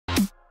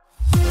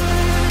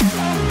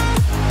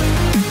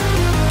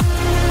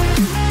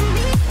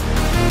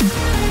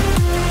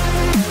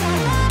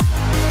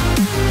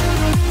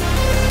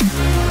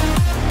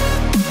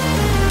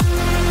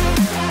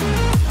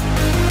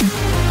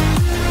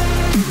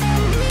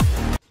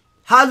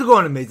How's it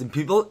going, amazing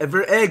people?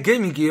 EverTastic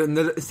Gaming here,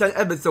 another exciting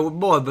episode with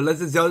more of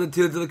Legend of Zelda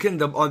Tears of the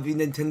Kingdom on the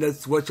Nintendo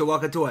Switch or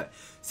Walker Toy.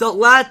 So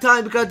last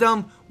time, because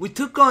we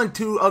took on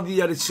two of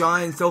the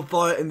shrines so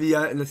far in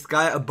the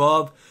sky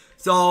above.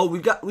 So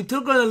we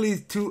took on at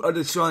least two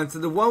other shrines. So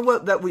the one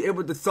that we were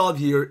able to solve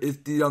here is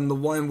the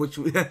one which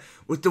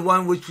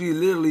we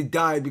literally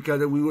died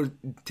because we were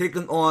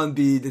taking on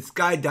the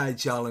sky dive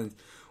challenge.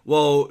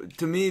 Well,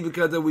 to me,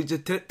 because we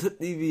just took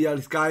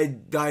the sky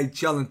dive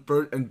challenge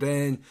first and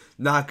then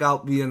knock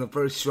out the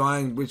first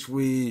shrine, which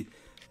we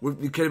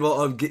capable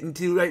of getting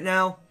to right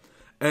now,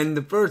 and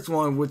the first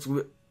one,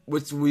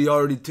 which we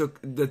already took,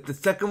 the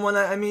second one,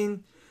 I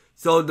mean.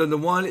 So the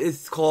one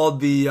is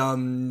called the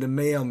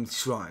Mayhem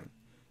Shrine.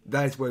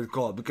 That's what it's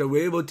called, because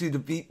we're able to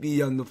defeat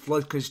the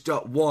Flood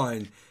Crystal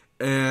 1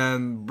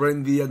 and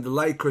bring the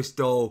light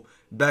crystal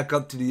back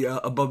up to the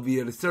above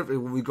the surface.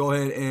 When we go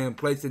ahead and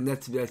place it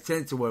next to that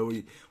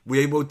sanctuary,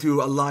 we're able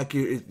to unlock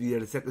here is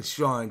the second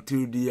shrine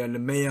to the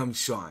Mayhem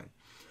Shrine.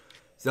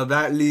 So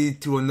that leads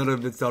to another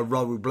of its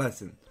robbery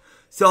blessing.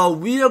 So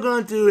we are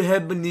going to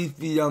head beneath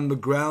the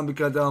ground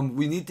because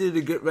we need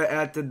to get right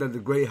after the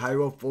Great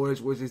Korok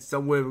Forest, which is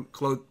somewhere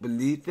close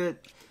beneath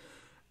it.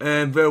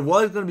 And there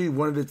was going to be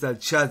one of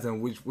its chasm,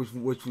 which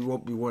we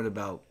won't be worried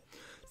about.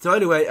 So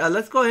anyway,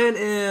 let's go ahead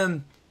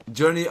and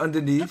journey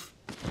underneath.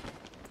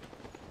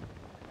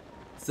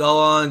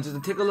 So just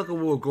to take a look at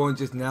where we're going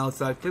just now.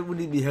 So I think we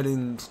need to be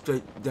heading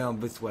straight down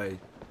this way.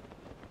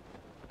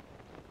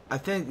 I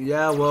think,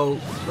 yeah, well,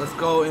 let's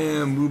go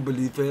and move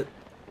beneath it.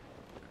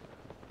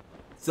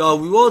 So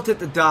we will take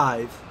the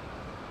dive.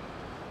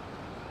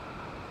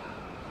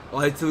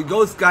 Alright, so we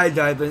go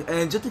skydiving,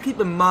 and just to keep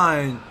in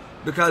mind,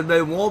 because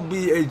there won't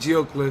be a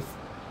geocliffe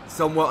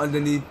somewhere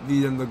underneath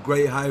the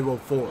Great Korok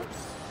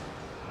Forest.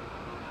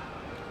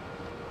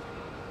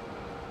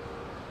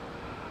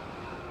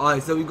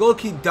 Alright, so we go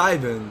keep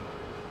diving.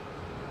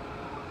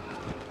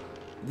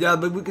 Yeah,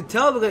 but we could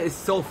tell that it's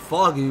so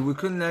foggy, we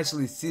couldn't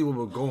actually see where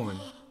we're going.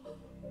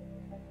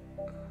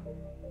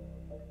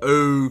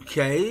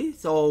 Okay,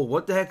 so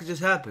what the heck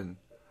just happened?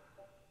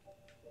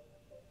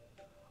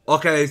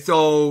 Okay,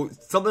 so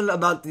something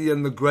about the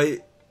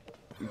Great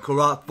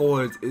Korok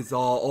Forest is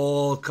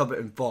all covered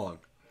in fog.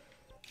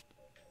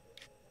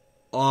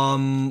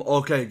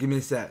 Okay, give me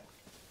a sec.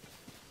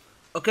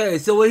 Okay,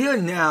 so we're here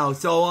now.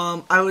 So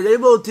I was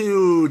able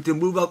to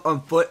move up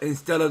on foot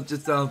instead of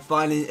just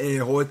finding a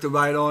horse to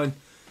ride on.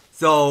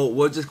 So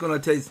we're just gonna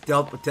take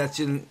stealth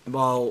protection.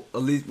 Well,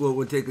 at least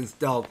we're taking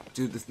stealth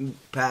to this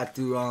path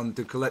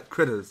to collect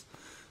critters,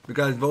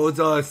 because those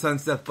are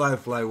sunset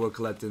firefly we're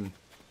collecting.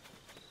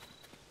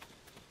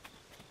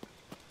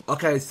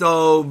 Okay,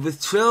 so the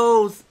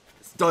trail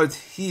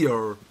starts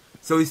here.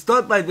 So we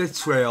start by this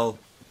trail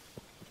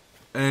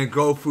and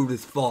go through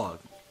this fog.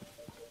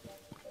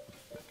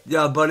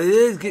 Yeah, but it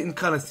is getting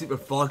kind of super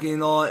foggy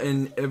and all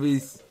in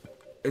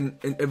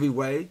every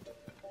way.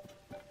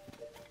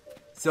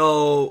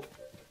 So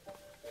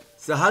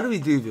how do we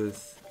do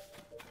this?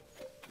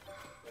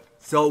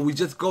 So we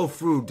just go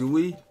through, do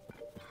we?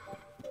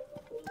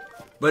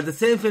 But the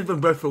same thing for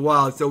Breath of the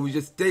Wild, so we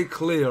just stay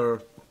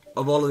clear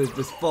of all of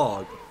this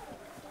fog.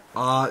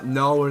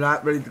 No, we're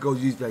not ready to go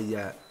use that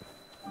yet.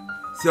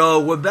 So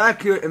we're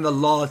back here in the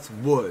Lost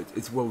Woods,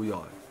 it's where we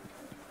are.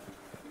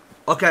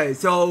 Okay,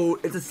 so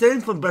it's the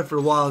same from Breath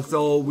of the Wild,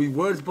 so we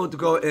were supposed to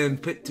go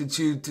and pick to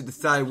choose to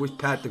decide which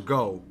path to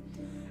go.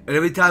 And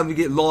every time we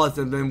get lost,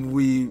 and then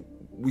we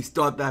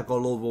start back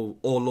all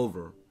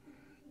over.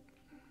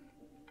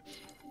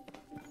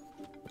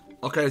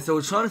 Okay, so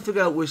we're trying to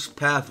figure out which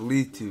path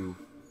leads to.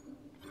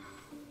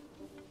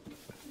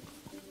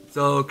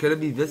 So can it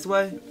be this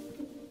way?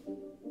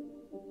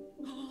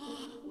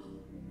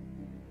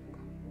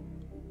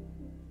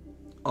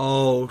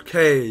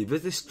 Okay,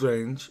 this is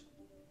strange.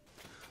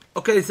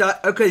 Okay, so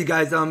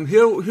guys,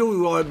 here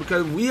we are,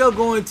 because we are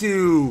going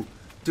to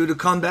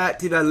come back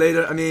to that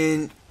later. I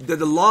mean,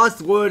 the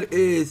Lost Word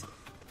is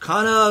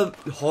kind of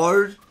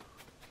hard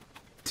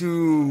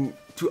to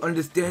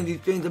understand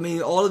these things. I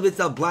mean, all of it's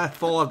a black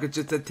fog. It's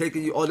just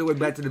taking you all the way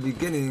back to the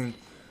beginning.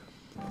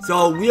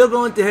 So we are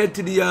going to head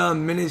to the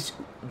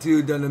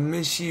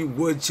Minishi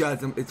Wood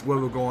Chasm. It's where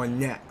we're going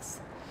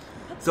next.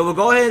 So we'll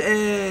go ahead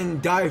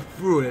and dive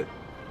through it.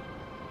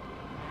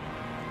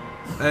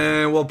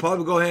 And we'll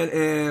probably go ahead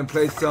and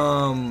place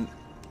some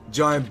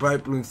giant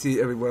bright balloon seed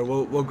everywhere.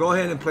 We'll go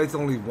ahead and place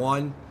only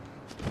one.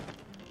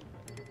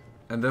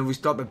 And then we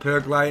start by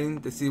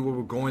paragliding to see where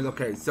we're going.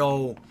 Okay,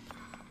 so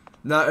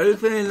now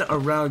everything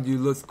around you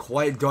looks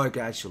quite dark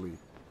actually.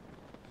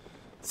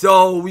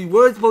 So we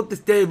were supposed to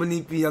stay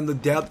beneath the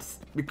depths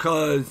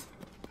because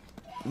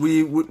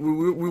we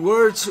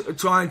were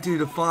trying to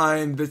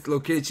define this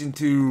location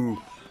to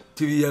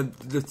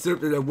the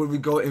surface where we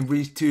go and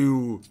reach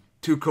to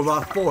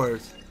Korok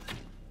Forest.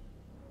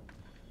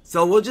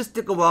 So we'll just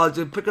stick a while,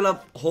 just picking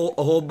up a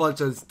whole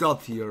bunch of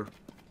stuff here.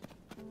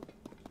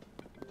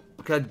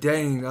 God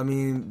dang, I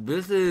mean,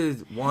 this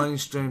is one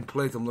strange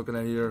place I'm looking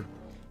at here.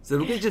 So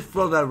we can just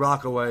throw that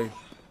rock away.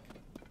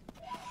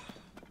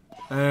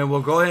 And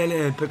we'll go ahead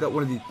and pick up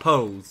one of these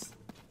poles.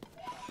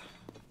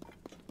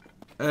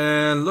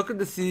 And looking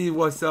to see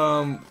what's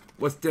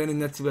standing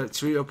next to that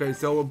tree. Okay,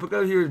 so we'll pick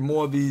up here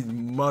more of these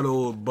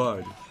muddle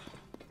bud.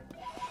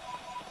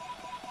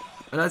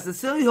 And I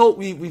sincerely hope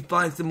we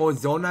find some more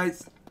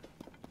Zonites.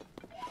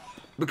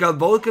 Because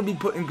both can be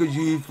put in good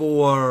use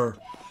for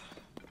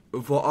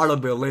auto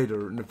build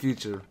later in the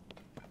future.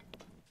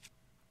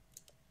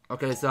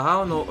 Okay, so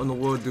how in the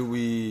world do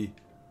we...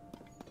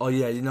 Oh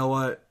yeah, you know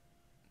what?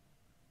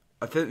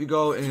 I think we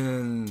go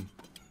in...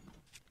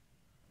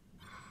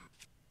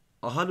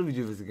 Oh, how do we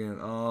do this again?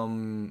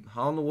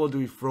 How in the world do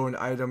we throw an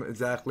item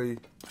exactly?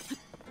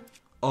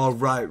 Oh,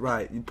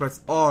 right. You press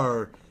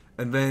R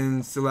and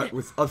then select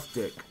with up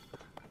stick.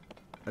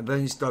 And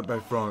then you start by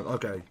throwing.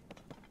 Okay.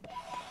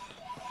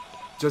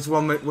 Just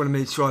want to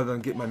make sure that I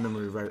get my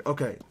memory right.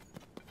 Okay.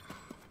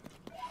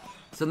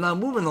 So now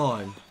moving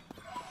on.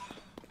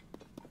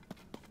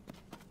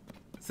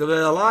 So there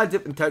are a lot of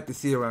different types to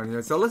see around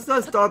here. So let's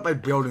start by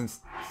building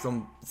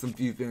some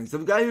few things. So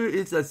we got here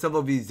is some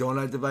of these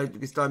Zonite devices we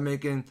can start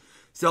making.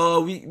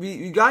 So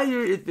we got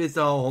here if it's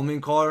a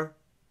homing car.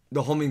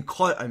 The homing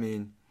cart, I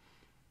mean.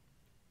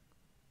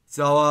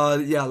 So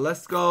yeah,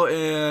 let's go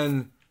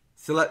and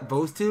select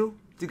those two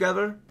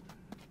together.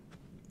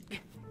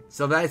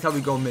 So that's how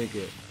we go make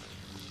it.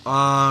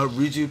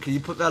 Riju, can you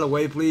put that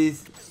away,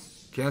 please?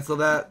 Cancel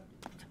that.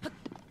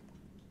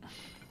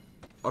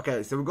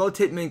 Okay, so we go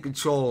take main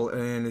control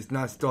and it's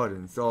not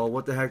starting. So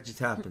what the heck just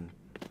happened?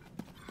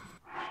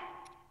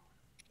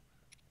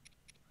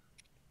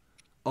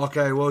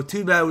 Okay, well,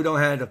 too bad we don't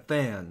have a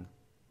fan.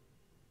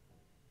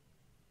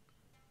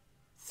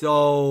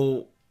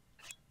 So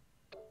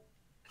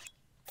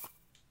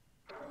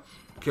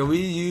can we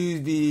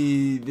use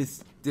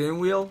this steering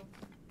wheel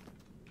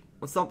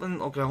or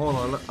something? Okay, hold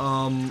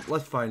on.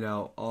 Let's find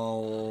out.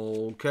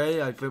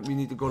 Okay, I think we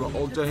need to go to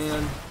Ultra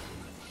Hand.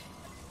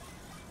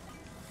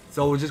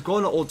 So we're just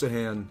going to Ultra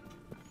Hand.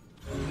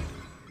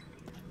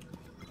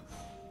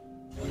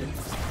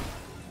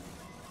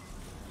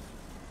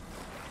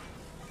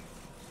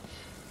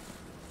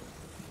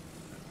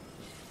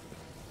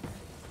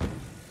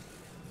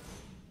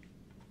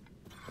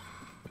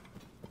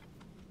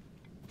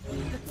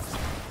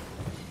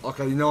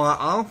 Okay, you know what?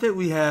 I don't think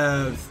we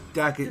have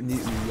stacked it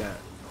neatly yet.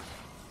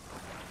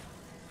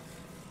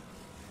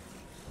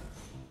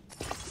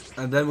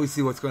 And then we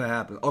see what's going to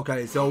happen.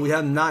 Okay, so we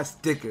have not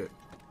stick it.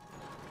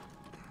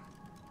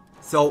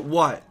 So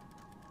what?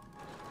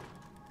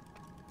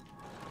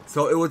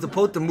 So it was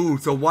supposed to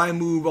move, so why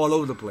move all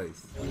over the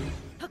place?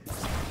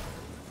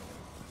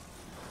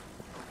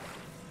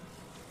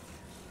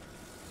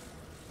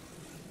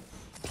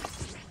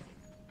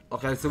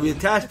 Okay, so we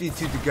attach these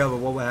two together,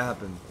 what would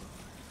happen?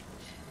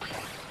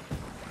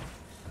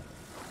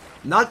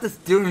 Not the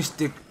steering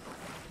stick,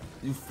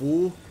 you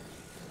fool.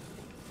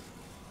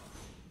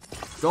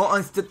 Don't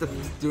unstick the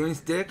steering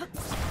stick.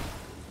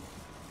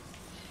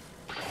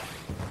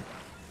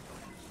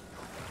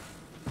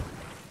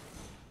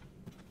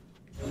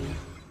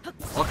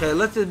 Okay,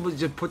 let's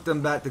just put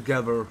them back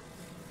together.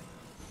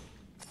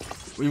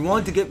 We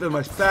want to get them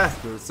much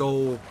faster,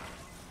 so...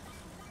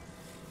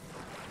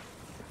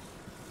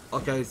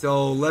 Okay,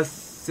 so let's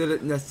sit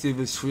it next to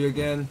this tree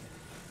again.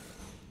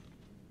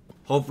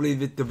 Hopefully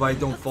the device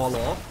don't fall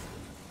off.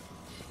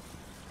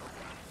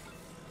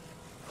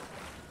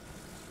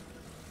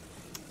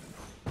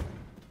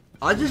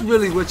 I just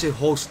really wish it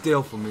holds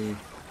still for me.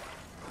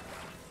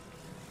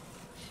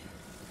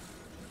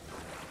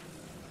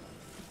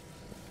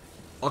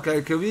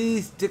 Okay, can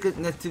we stick it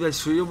next to that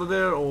tree over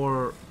there,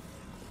 or...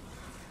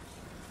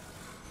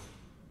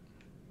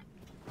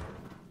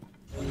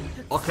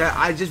 Okay,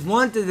 I just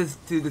wanted this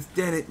to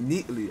stand it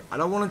neatly. I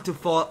don't want it to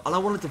fall. I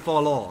don't want it to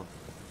fall off.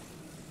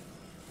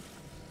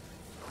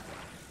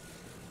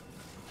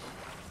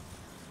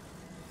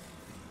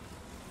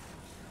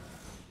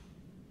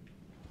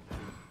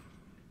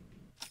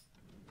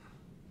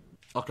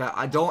 Okay,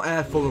 I don't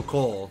ask for a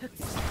call.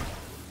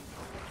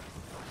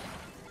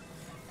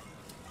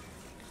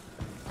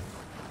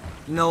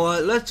 You know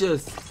what? Let's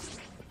just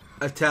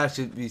attach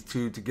these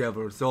two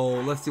together. So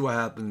let's see what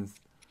happens.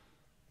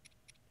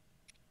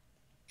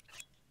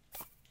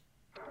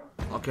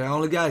 Okay, I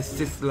only got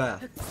 6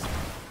 left.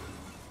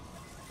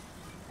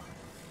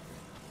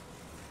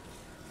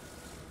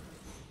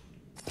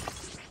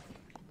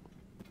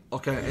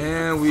 Okay,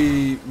 and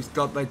we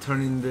start by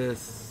turning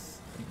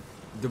this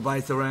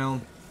device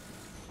around.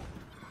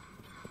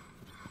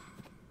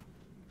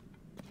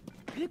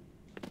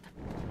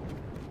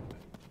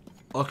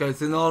 Okay,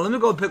 so now let me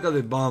go pick up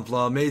the bomb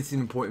flaw. It may seem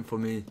important for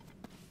me.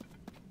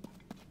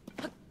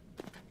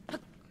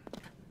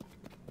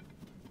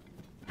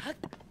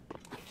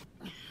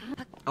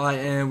 Alright,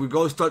 and we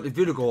go start the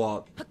vehicle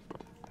up.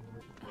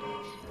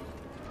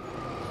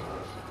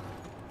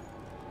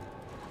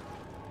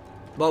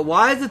 But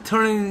why is it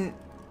turning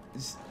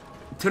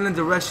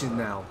direction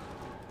now?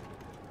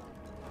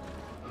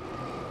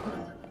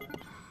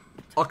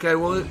 Okay,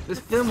 well, this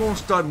thing won't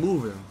start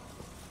moving.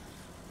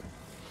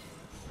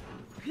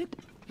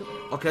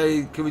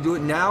 Okay, can we do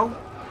it now?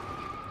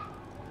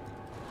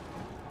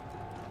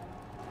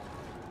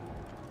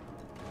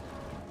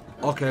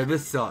 Okay,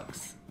 this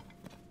sucks.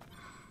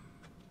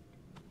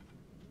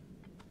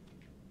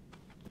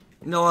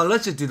 No,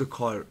 let's just do the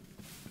cart.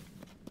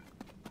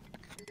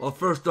 Well,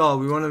 first off,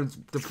 we wanted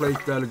to place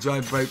the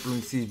giant bright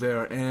balloon seed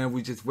there, and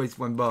we just waste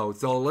one bow.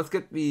 So let's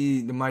get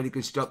the mighty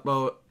construct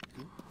bow.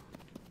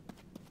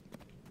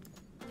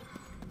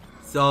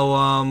 So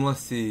let's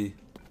see.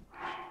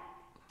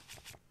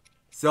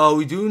 So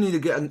we do need to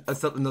get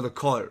another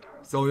cart.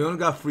 So we only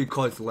got 3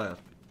 carts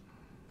left.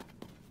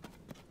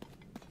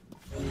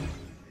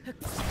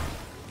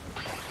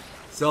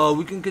 So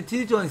we can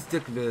continue to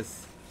unstick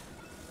this.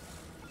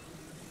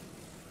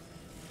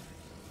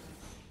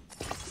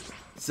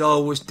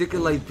 So we'll stick it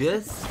like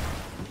this.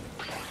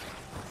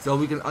 So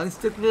we can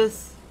unstick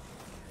this.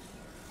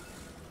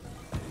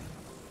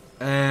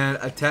 And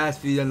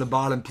attach the on the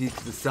bottom piece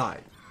to the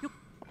side.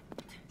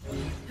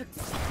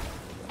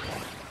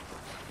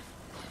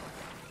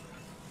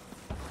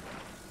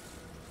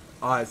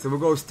 Alright, so we'll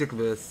go stick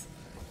this.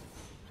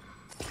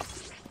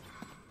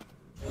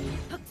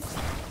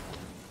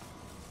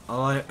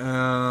 Alright,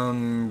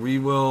 we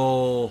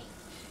will...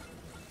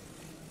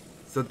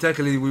 So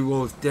technically we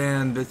will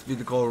stand this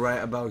vehicle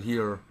right about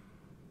here.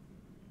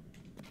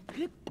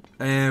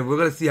 And we're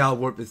gonna see how it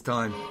works this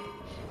time.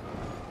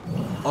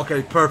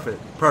 Okay,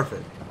 perfect,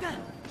 perfect.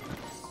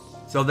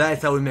 So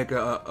that's how we make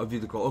a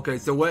vehicle. Okay,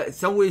 so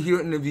somewhere here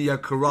in the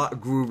Korok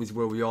groove is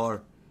where we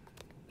are.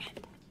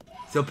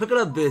 So picking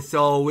up this,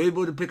 so we're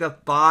able to pick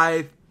up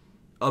 5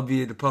 of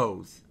the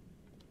pose.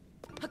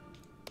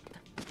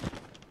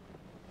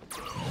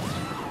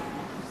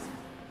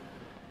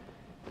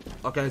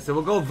 Okay, so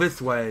we'll go this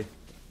way.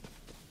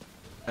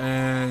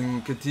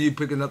 And continue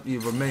picking up the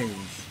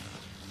remains.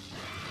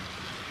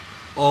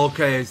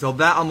 Okay, so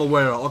that I'm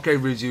aware of. Okay,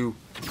 Riju.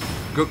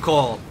 Good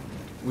call.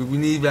 We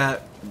need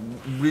that,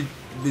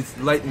 this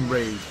lightning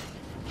rays.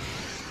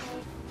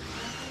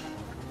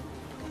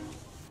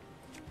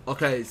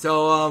 Okay,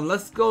 so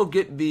let's go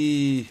get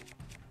the...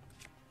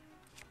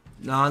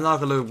 No, I'm not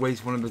gonna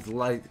waste one of his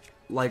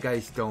like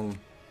ice stone.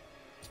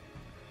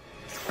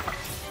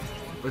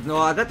 But no,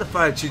 I got the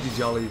fire Chichi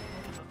jelly.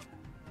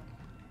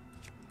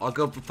 I'll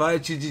go for fire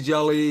Chichi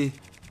jelly.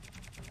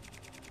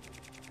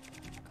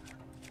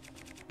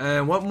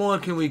 And what more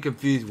can we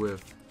confuse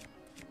with?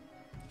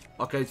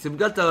 Okay, so we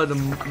got the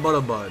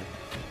mother bud.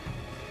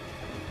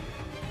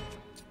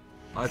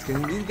 Alright,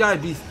 can these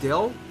guys be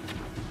still?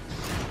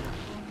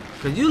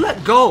 Can you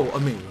let go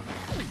of me?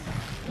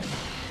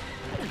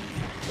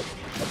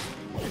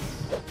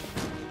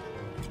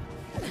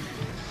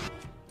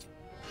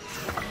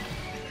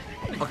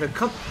 Okay,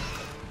 come.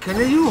 Can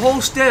you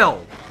hold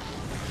still?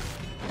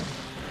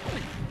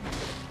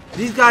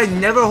 These guys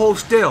never hold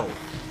still.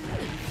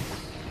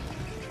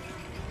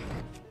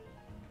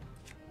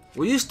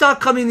 Will you start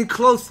coming in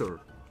closer?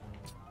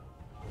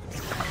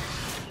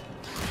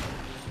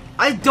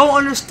 I don't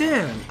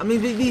understand. I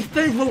mean, these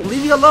things won't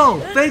leave me alone.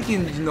 Thank you,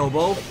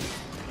 Nobo.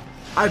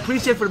 I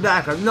appreciate for the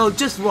backup. No,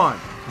 just run.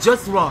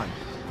 Just run.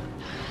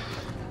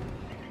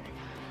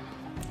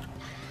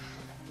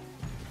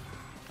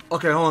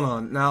 Okay, hold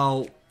on.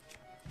 Now,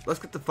 let's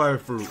get the fire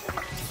fruit.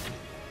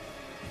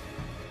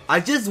 I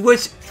just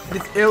wish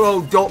this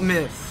arrow don't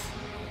miss.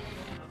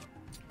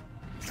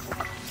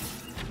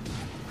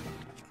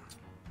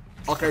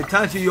 Okay,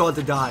 time for you all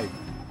to die.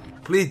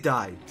 Please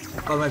die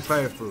by my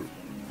fire fruit.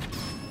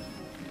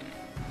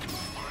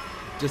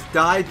 Just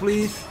die,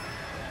 please.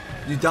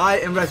 You die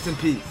and rest in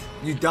peace.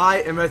 You die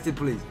and rest in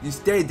peace. You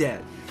stay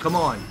dead. Come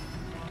on.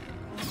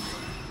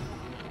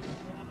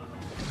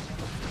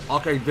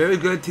 Okay, very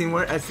good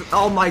teamwork.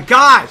 Oh my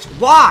gosh!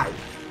 Why?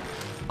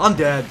 I'm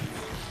dead.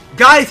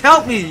 Guys,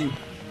 help me!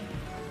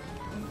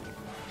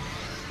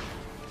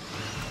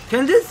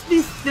 Can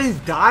these things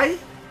die?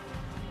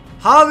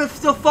 How are they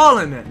still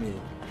falling at me?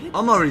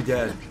 I'm already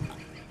dead.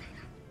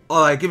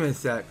 Alright, give me a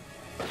sec.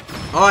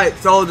 Alright,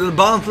 so the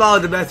bomb flower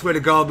is the best way to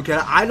go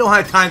because I don't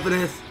have time for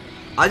this.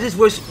 I just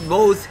wish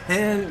both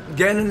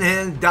Ganon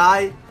hands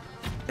die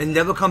and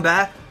never come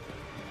back.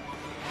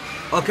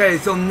 Okay,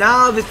 so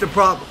now this is the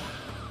problem.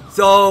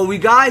 So we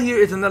got here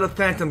is another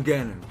Phantom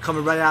Ganon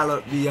coming right out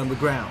of the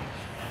ground.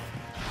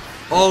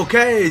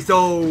 Okay,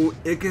 so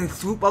it can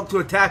swoop up to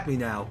attack me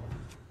now.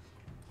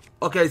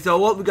 Okay, so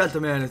what we got the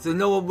mana? So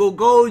no, we'll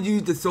go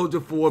use the Soldier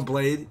 4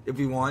 blade if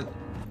we want.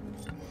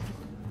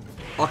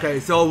 Okay,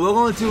 so we're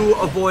going to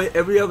avoid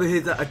every other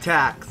his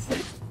attacks.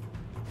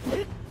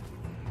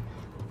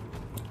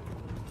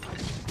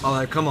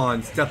 Alright, come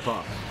on, step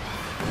up.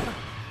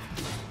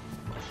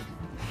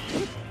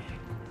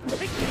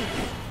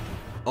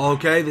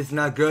 Okay, this is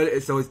not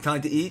good, so it's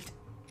time to eat.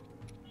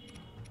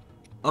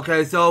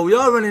 Okay, so we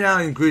are running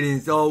out of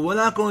ingredients, so we're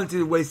not going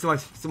to waste so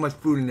much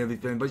food and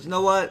everything. But you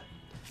know what?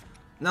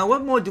 Now,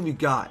 what more do we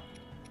got?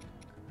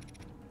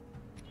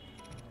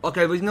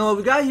 Okay, but you know what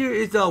we got here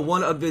is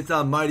one of this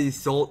mighty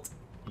salt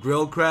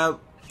grilled crab,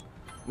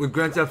 which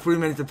grants us 3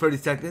 minutes and 30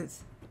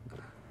 seconds.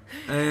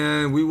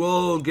 And we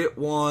will get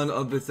one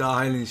of this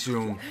hiding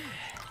shroom.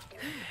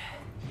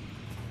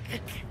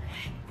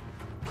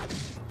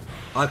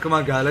 Alright, come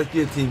on guys, let's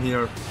be a team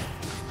here.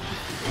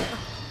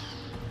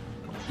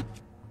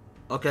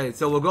 Okay,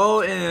 so we'll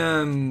go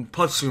and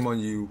punch shroom on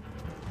you.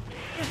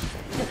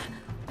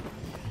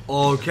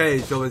 Okay,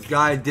 so this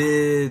guy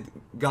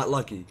got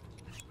lucky.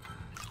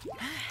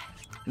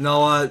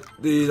 No,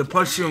 the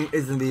punch shroom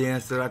isn't the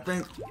answer. I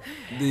think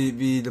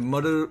the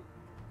mother.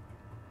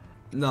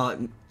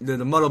 No,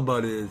 the muddle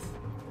bud is.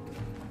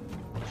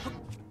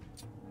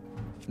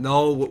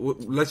 No,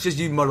 let's just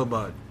use muddle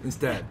bud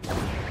instead.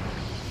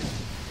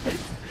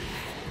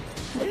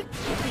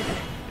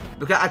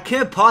 Because I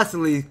can't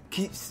possibly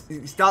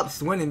stop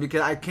swinging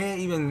because I can't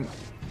even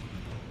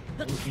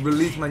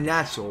release my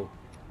natural.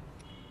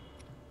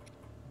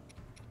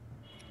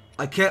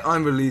 I can't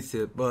unrelease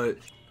it, but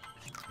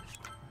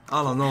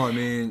I don't know. I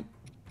mean,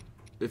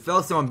 it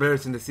felt so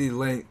embarrassing to see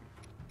Link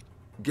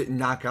get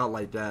knocked out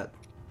like that.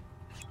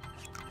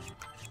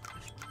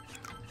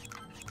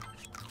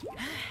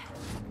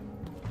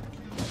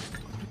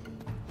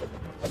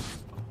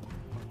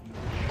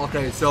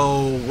 Okay,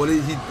 so what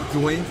is he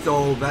doing?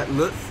 So that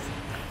looks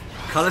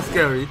kind of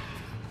scary.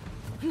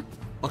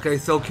 Okay,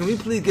 so can we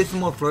please get some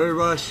more Flurry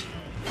Rush?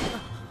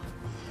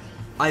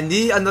 I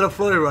need another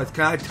Flurry Rush.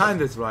 Can I time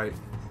this right?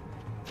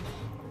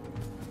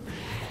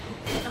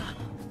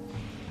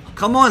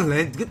 Come on,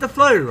 Link, get the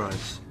Flurry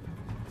Rush.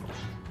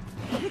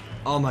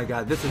 Oh my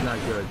god, this is not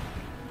good.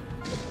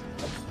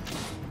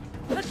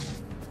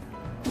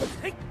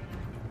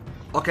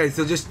 Okay,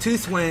 so just 2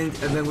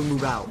 swings and then we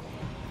move out.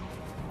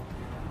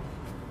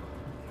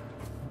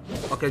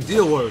 Okay, do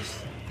your worst.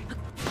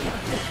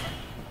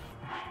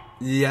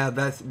 Yeah,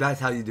 that's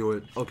how you do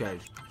it. Okay.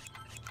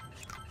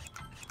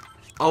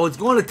 I was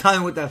going to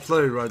time with that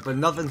Flurry Rush, but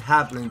nothing's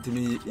happening to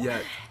me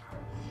yet.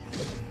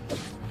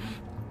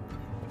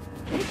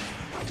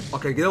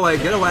 Okay, get away,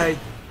 get away.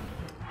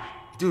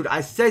 Dude,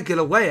 I said get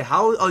away.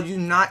 How are you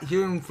not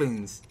hearing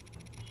things?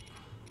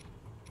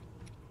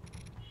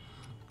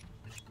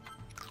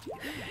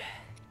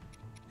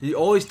 He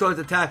always starts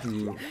attacking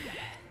you.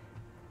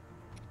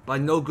 By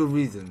no good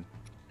reason.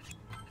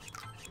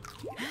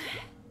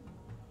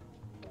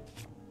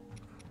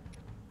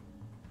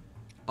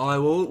 Alright,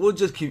 we'll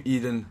just keep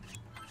eating.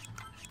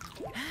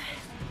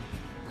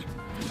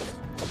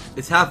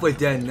 It's halfway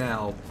dead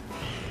now.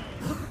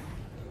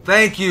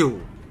 Thank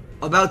you!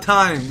 About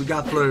time we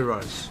got Flurry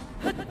Rush.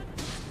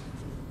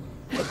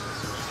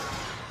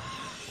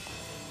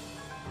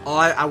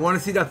 Alright, I want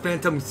to see that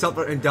Phantom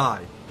suffer and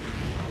die.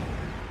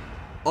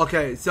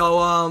 Okay,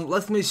 so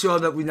let's make sure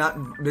that we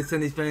not miss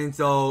anything.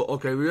 So,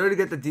 okay, we already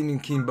got the Demon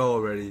King Bow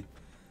already.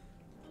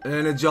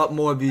 And then drop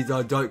more of these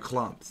dark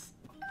clumps.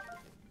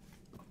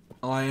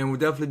 Alright, and we'll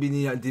definitely be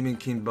needing a Demon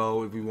King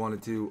Bow if we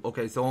wanted to.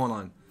 Okay, so hold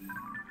on.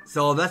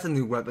 So that's a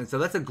new weapon. So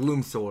that's a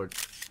Gloom Sword.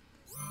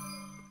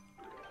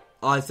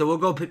 Alright, so we'll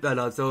go pick that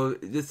up. So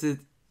this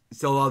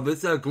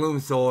Gloom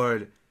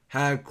Sword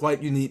had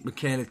quite unique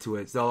mechanic to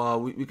it. So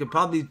we could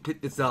probably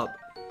pick this up.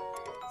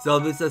 So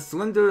this a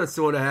slender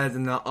sword that has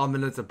an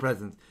ominous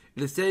presence.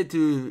 It is said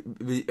to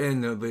the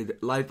end of the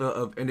life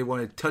of anyone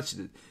who touched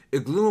it.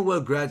 Its gloom will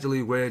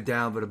gradually wear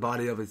down by the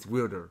body of its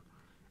wielder.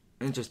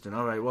 Interesting.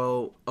 Alright,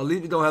 well, at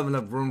least we don't have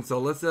enough room, so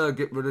let's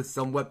get rid of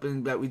some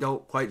weapons that we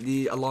don't quite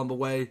need along the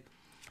way.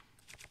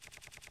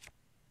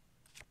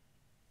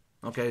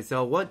 Okay,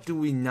 so what do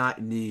we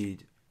not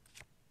need?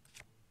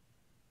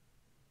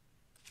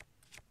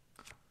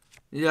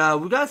 Yeah,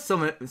 we got so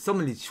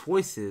many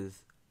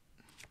choices.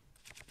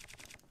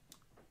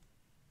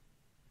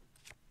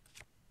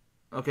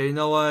 Okay, you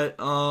know what?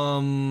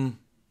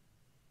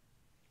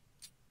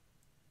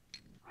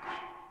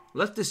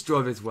 Let's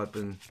destroy this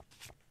weapon.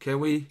 Can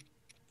we?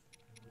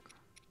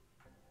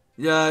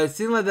 Yeah, it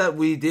seemed like that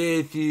we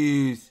did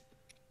fuse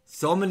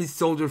so many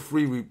Soldier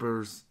Free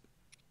Reapers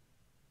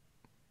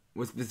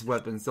with this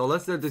weapon. So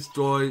let's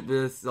destroy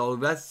this. So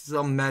that's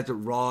some magic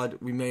rod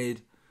we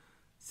made.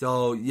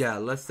 So yeah,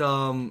 let's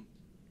so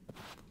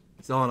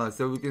hold on.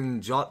 So we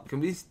can drop.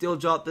 Can we still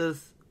drop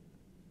this?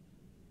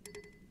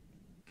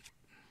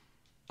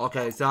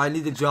 Okay, so I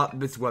need to drop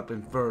this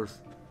weapon first,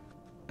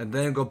 and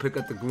then go pick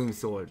up the Gloom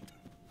Sword.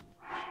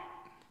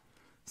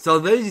 So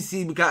there you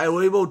see, because I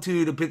was able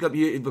to pick up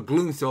here the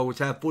Gloom Sword, which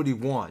had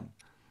 41.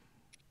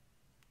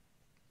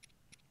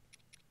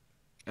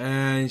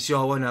 And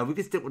sure, why not? We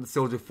can stick with the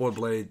Soldier 4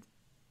 Blade.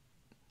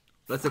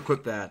 Let's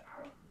equip that.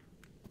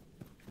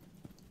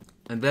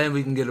 And then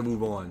we can get a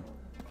move on.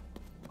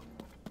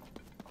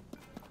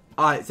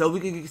 Alright, so we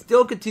can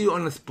still continue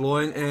on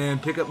exploring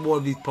and pick up more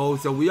of these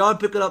poles. So we are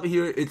picking up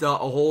here, it's a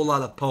whole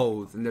lot of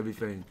poles and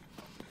everything.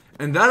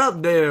 And that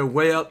up there,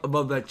 way up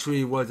above that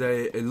tree, was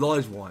a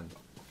large one.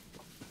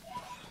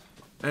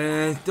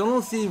 And still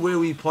don't see where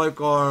we park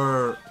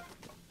our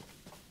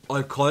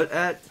cart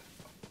at,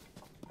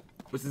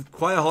 which is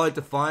quite hard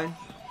to find.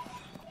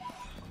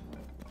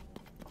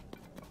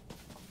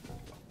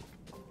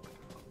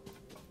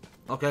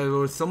 Okay,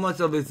 well, so much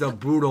of it's a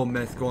brutal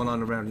mess going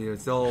on around here.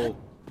 So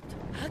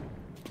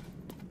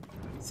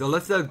So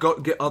let's go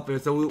get up here.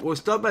 So we'll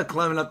start by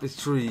climbing up this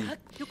tree.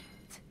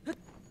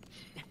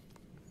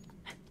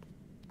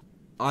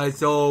 Alright,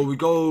 so we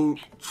go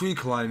tree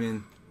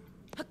climbing.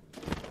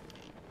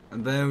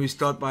 And then we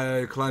start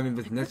by climbing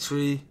this next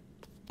tree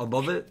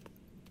above it.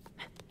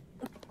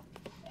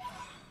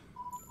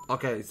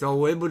 Okay, so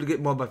we're able to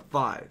get more by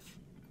 5.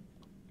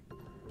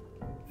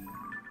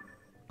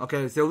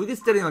 Okay, so we get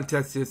steady on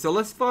text here. So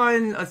let's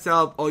find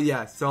ourselves. Oh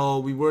yeah, so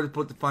we were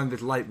supposed to find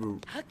this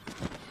Lightroot.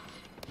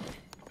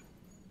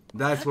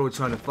 That's what we're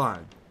trying to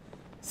find.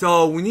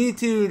 So we need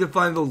to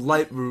find the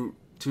Lightroot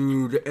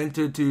to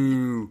enter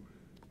to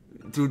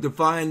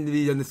define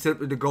the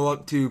circuit to go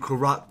up to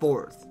Korok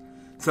Forest.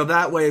 So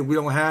that way we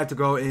don't have to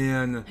go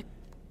in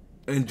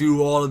and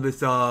do all of this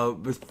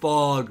this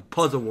fog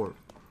puzzle work.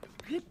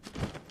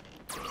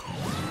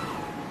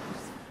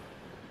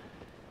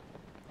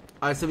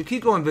 Alright, so we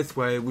keep going this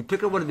way. We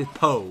pick up one of this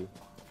Poe.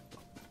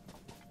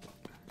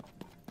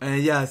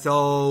 And yeah,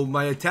 so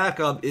my attack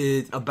up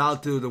is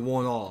about to the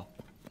one off.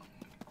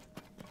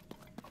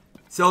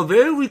 So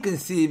there we can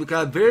see,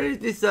 because there is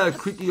this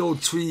creepy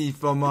old tree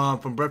from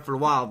Breath of the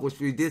Wild, which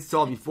we did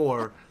saw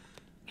before.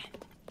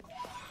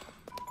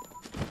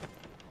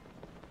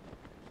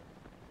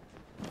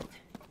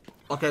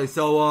 Okay,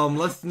 so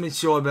let's make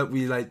sure that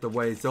we light the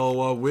way.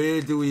 So where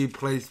do we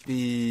place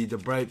the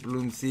bright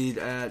bloom seed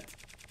at?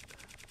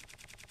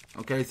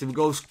 Okay, so we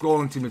go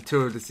scrolling to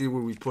material to see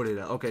where we put it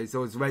at. Okay,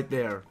 so it's right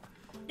there.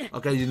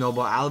 Okay, you know,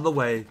 but out of the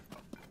way.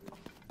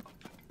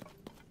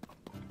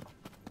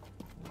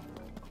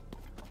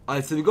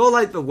 Alright, so we go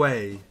light the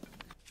way.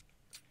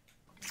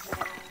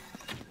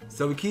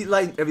 So we keep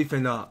lighting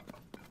everything up.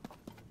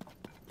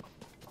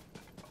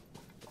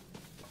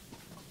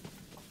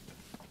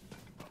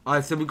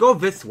 Alright, so we go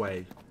this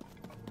way.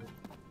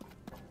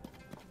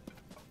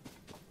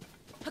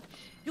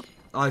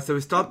 Alright, so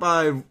we start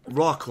by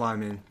rock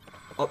climbing.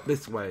 Up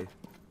this way.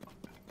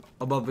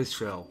 Above this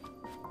trail.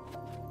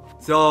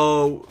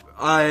 So,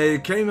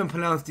 I can't even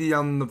pronounce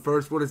the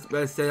first word it's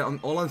best to say.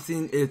 All I'm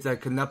seeing is a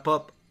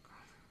Knepup.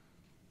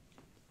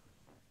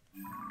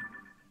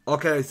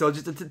 Okay, so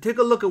just to take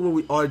a look at where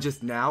we are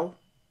just now.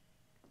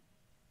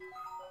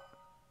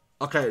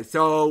 Okay,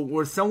 so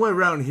we're somewhere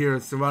around here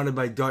surrounded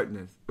by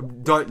darkness.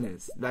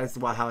 Darkness, that's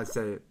how I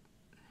say it.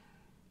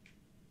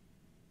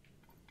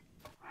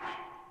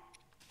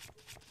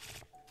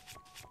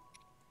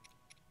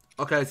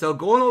 Okay, so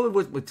going over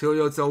with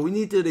material, so we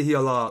need to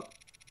heal up.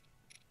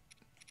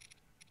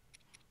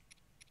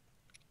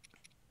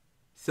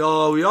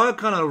 So we are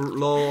kind of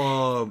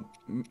low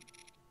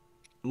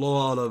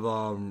out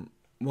of,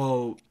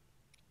 well,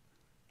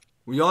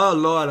 we are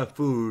low out of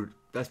food,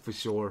 that's for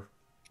sure.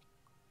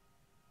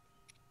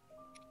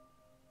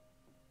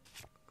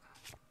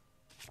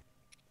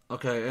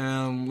 Okay,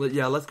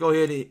 yeah, let's go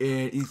ahead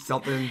and eat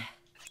something.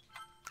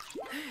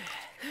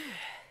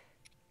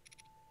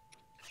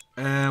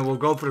 And we'll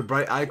go for the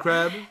bright eye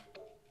crab,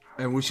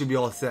 and we should be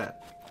all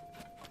set.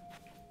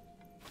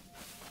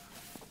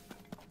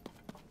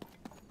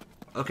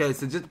 Okay,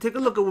 so just take a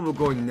look at where we're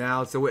going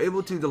now. So we're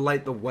able to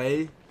light the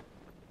way.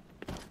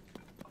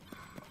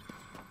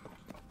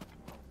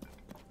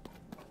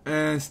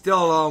 And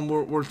still,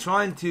 we're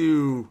trying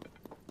to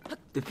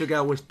figure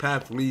out which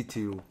path to lead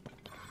to.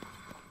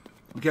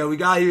 Okay, we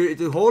got here,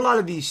 it's a whole lot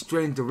of these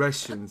strange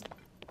directions.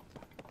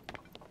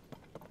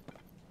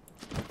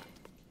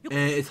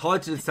 And it's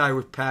hard to decide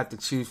which path to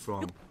choose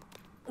from.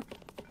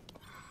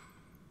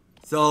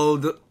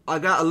 So, I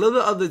got a little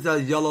bit of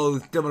this yellow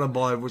stamina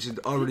bar, which is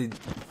already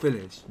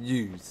finished,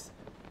 used.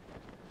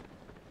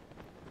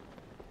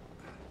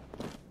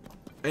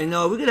 And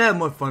we can have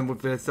more fun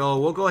with this, so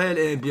we'll go ahead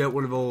and be at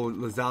one of those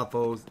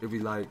Lizalfos if we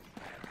like.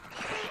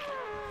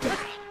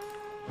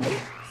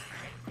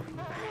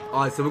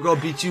 Alright, so we're gonna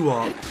beat you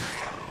up.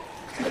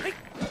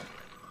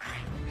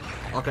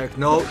 Okay,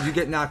 no, you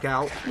get knocked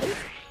out.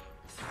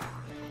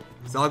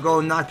 So I'll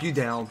go knock you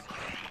down.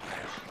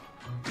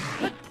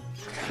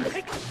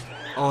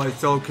 Alright,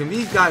 so can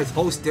these guys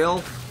hold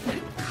still?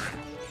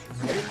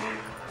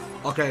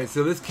 Okay,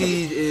 so this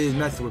key is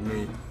messing with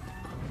me.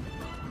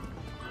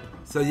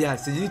 So yeah,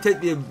 so you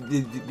take the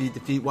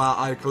defeat while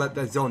I collect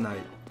that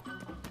Zonite.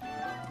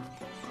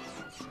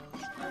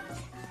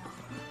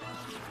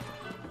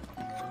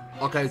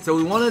 Okay, so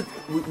we wanted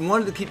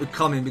to keep it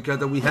coming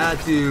because we had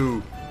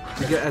to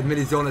get as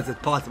many Zonites as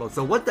possible.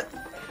 So what the?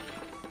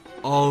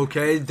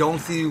 Okay, don't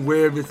see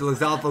where this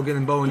Lizalfo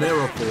getting bow and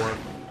arrow for.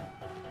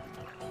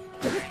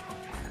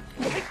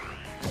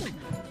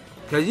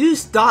 Can you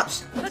stop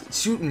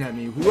shooting at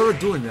me? Whoever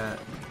doing that.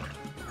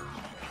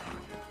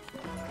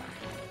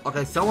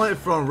 Okay, someone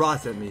throwing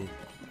rocks at me.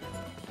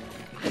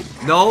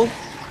 No.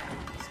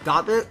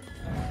 Stop it.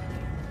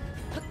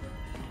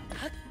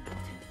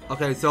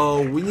 Okay,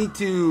 so we need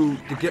to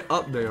get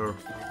up there.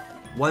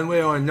 One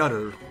way or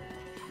another.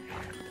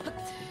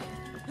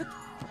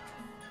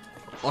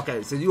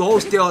 Okay, so you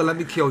hold still and let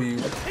me kill you.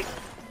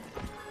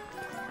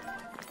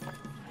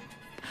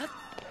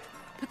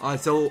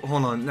 Alright, so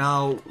hold on.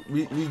 Now,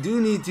 we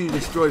do need to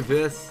destroy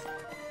this.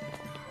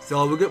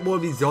 So we'll get more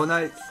of these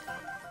Zonites.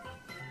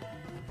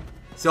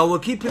 So we'll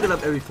keep picking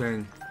up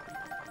everything.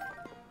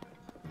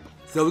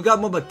 So we got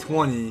more than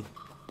 20.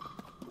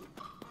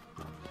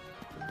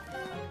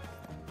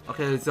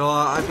 Okay, so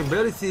I can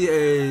barely see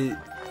a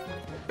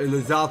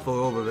Lizalfo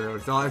over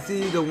there. So I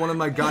see the one of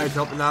my guys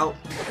helping out.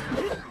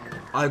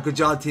 Alright, good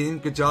job team,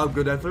 good job,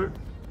 good effort.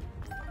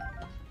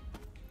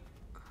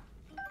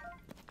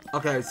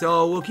 Okay,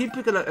 so we'll keep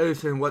picking up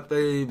everything what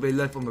they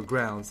left on the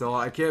ground. So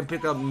I can't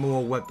pick up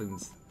more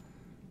weapons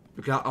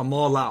because I'm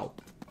all out.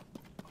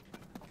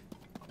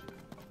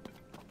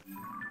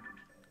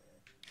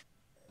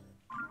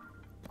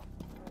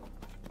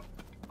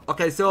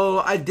 Okay,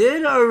 so I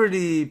did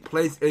already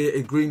place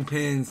a green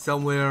pin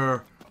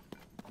somewhere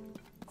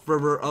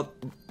further up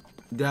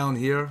down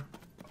here.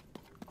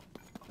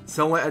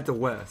 Somewhere at the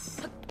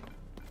west.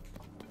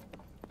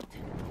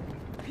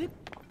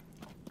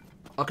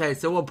 Okay,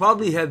 so we'll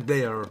probably head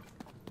there.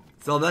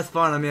 So that's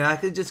fine. I mean, I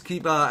could just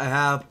keep a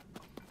half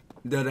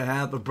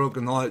a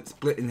broken heart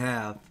split in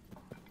half.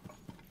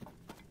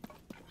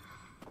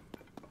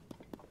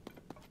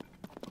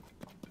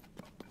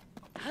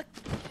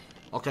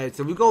 Okay,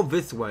 so we go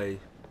this way.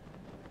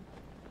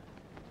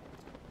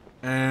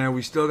 And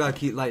we still gotta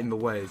keep lighting the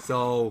way.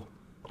 So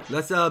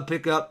let's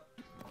pick up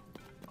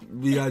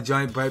the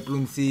giant bright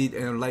bloom seed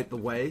and light the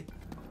way.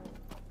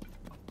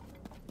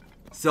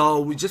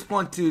 So we just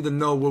want to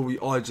know where we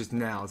are just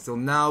now. So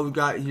now we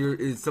got here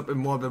is something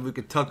more that we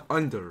can tuck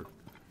under.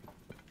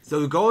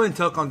 So we go and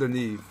tuck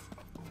underneath.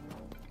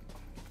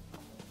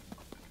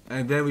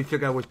 And then we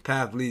figure out which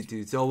path leads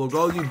to. So we'll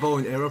go use bow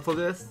and arrow for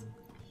this.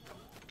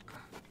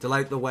 To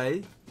light the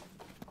way.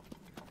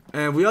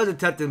 And we are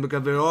detecting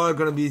because there are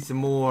going to be some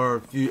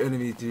more few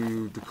enemies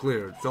to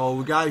clear. So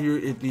we got here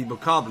is the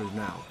Bokoblins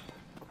now.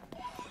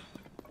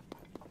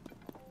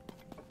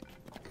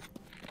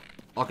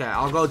 Okay,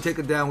 I'll go take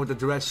it down with a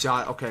direct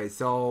shot. Okay,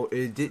 so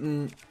it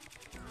didn't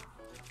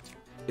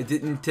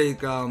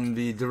take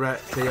the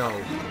direct KO.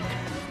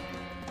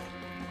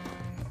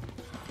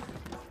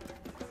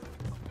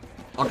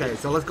 Okay,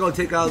 so let's go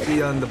take out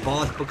the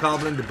boss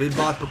Bokoblin, the big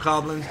boss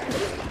Bokoblin.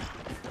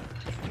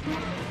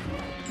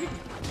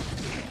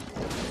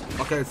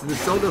 Okay, so the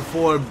Soldier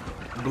 4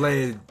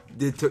 blade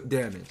did took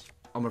damage,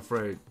 I'm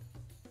afraid.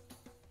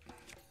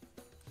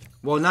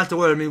 Well, not to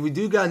worry. I mean, we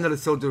do got another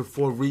Soldier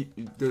 4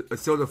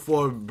 Soldier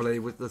 4 blade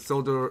with the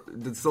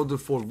Soldier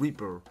 4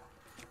 Reaper.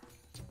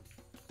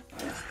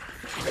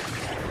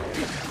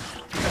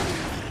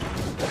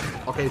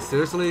 Okay,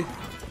 seriously?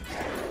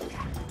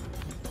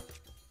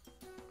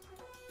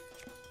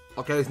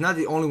 Okay, it's not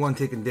the only one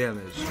taking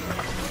damage.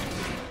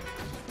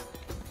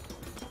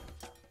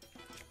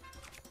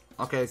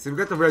 Okay, so we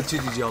got the red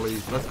Chuchi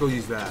jellies. Let's go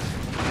use that.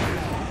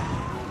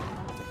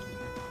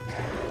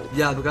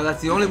 Yeah, because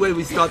that's the only way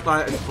we start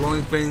by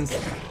exploring things.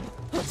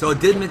 So it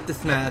did miss the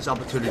smash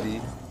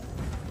opportunity.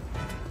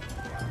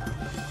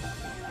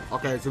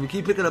 Okay, so we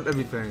keep picking up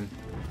everything.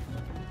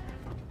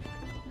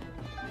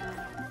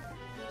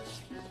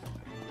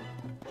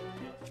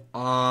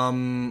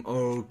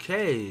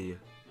 Okay.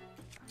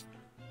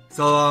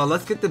 So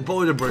let's get the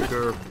boulder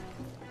breaker.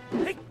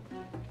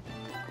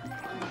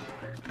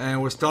 And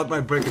we'll start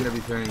by breaking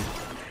everything.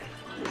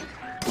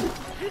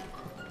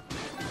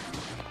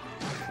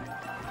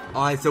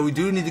 Alright, so we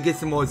do need to get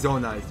some more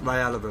zone ice right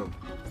out of them.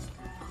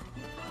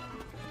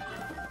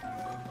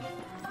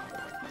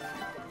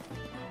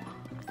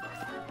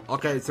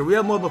 Okay, so we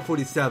have more than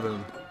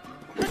 47.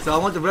 So I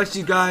want the rest of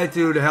you guys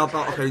to help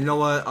out. Okay, you know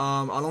what?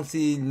 I don't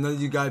see none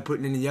of you guys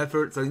putting any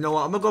effort. So you know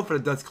what? I'm gonna go for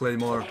the Dust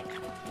Claymore.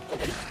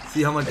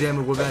 See how much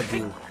damage will that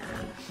do.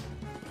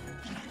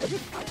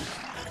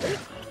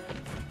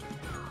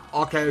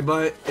 Okay,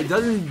 but it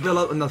doesn't build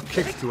up enough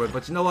kicks to it.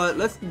 But you know what?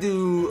 Let's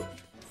do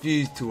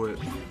fuse to it.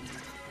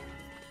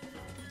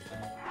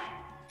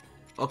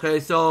 Okay,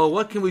 so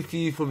what can we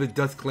fuse for the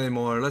Dust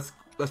Claymore? Let's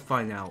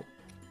find out.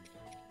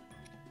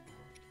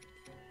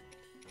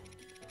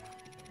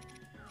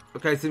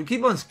 Okay, so we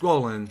keep on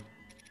scrolling.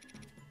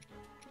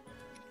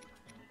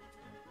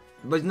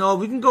 But no,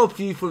 we can go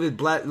fuse for the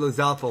Black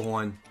Lizalfo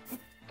horn.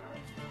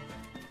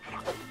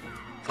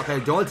 Okay,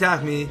 don't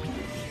attack me.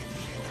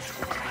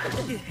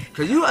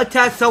 Can you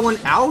attack someone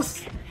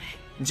else?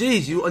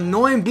 Jeez, you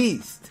annoying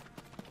beast.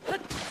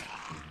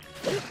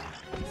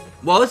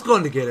 Well, it's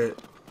going to get it.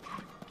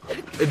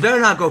 It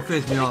better not go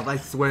finish me off. I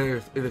swear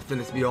if it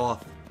finishes me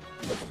off.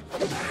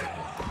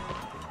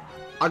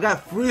 I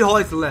got 3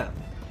 hearts left.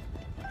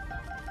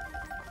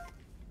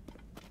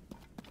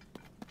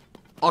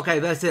 Okay,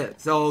 that's it.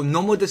 So,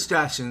 no more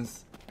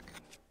distractions.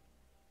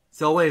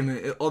 So, wait a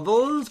minute. Are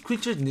those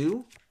creatures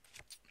new?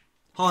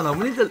 Hold on,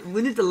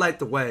 we need to light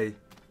the way.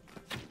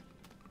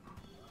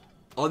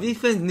 Are these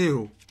things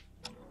new?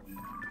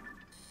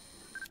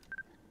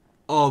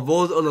 Oh,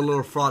 those are the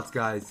little frogs,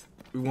 guys.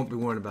 We won't be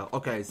worried about.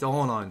 Okay, so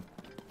hold on.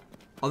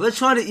 Oh, they're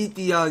trying to eat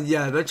the,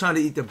 yeah, they're trying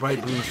to eat the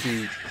bright blue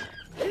seed.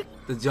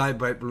 The giant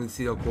bright blue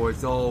seed, of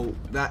course. So,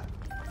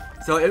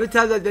 every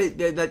time that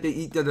they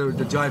eat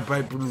the giant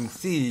bright blue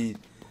seed,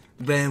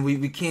 then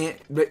we can't,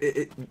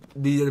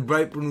 the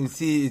bright blue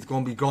seed is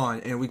going to be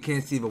gone, and we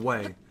can't see the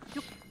way.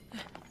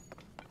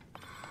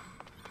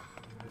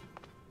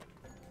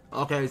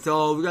 Okay,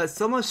 so we got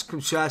so much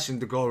contraction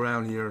to go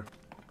around here.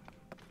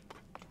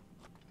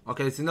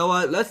 Okay, so you know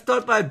what? Let's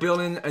start by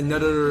building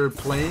another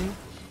plane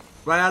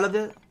right out of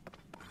it.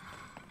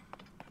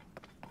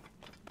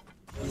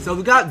 So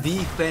we got V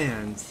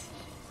fans.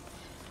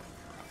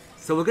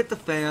 So we'll get the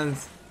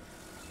fans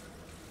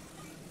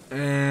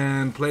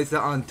and place it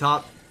on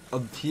top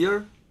of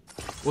here.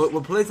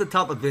 We'll place the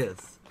top of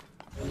this.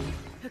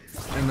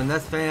 And the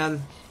next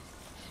fan.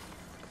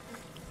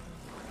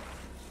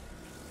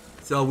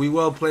 So we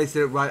will place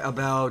it right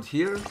about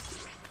here.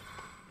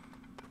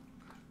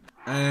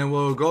 And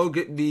we'll go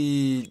get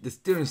the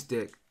steering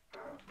stick.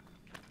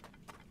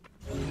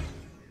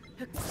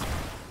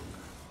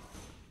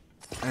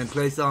 And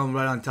place them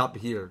right on top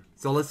of here.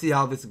 So let's see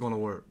how this is going to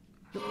work.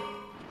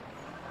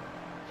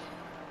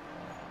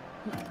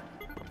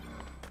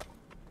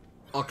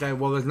 Okay,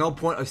 well there's no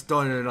point of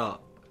starting it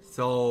up.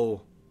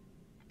 So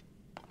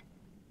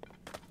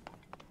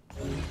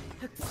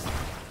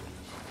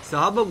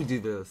how about we do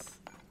this?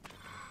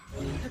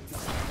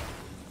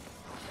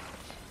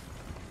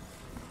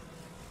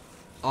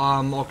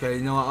 Okay,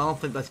 you know what? I don't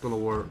think that's gonna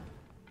work.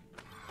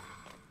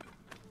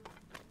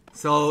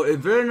 So, is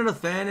there another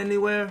fan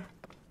anywhere?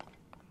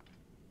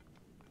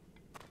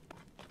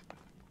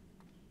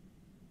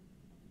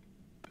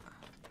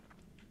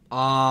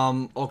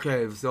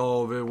 Okay,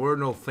 so there were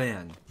no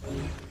fan.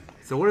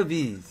 So what are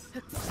these?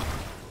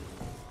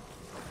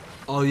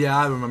 Oh yeah,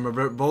 I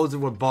remember. Those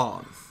were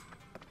bombs.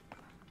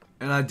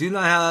 And I do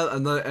not have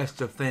another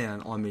extra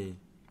fan on me.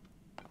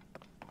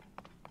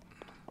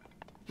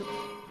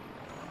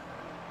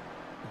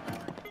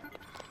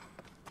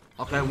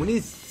 Okay, we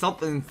need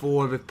something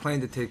for the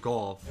plane to take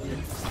off.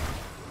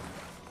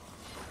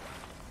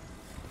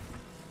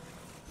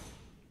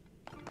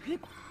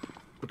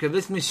 Okay,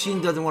 this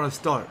machine doesn't want to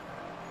start.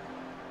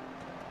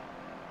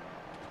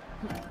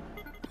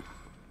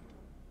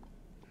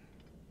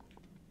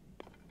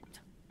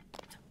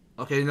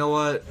 Okay, you know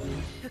what?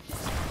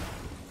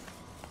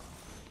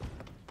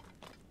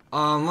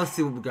 Let's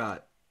see what we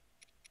got.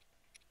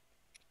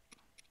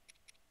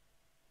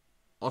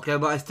 Okay,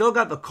 but I still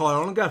got the car.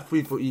 I only got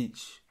 3 for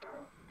each.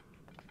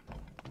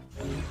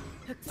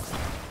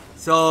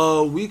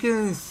 So we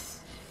can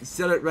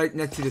set it right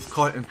next to this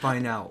cart and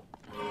find out.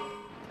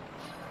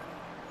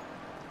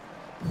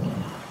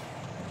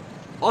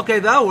 Okay,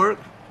 that'll work.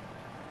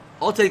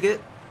 I'll take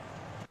it.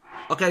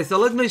 Okay, so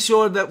let's make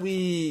sure that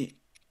we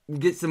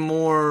get some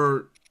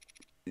more.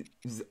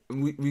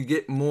 We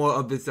get more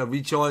of this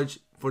recharge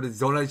for the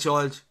Zonai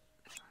charge.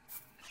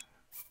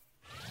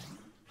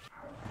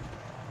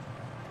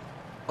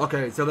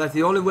 Okay, so that's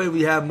the only way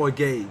we have more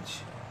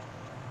gauge.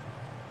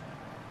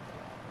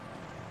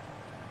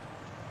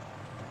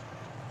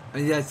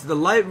 And yes, the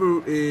light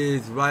route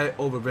is right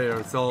over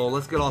there. So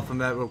let's get off from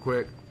that real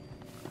quick.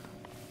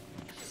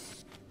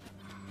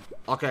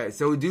 Okay,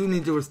 so we do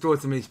need to restore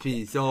some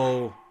HP.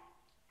 So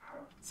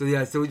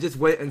yeah, so we just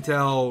wait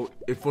until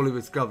it fully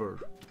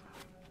recovered.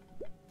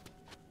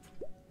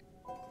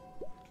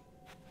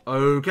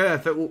 Okay, I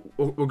think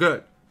we're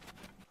good.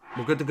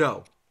 We're good to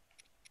go.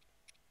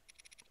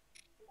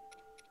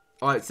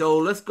 Alright, so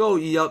let's go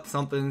eat up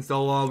something.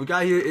 So we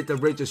got here at the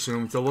Rage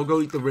Shroom. So we'll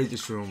go eat the Rage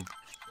Shroom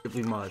if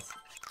we must.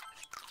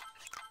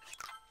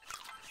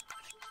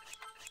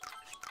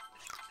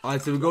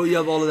 Alright, so we go eat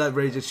up all of that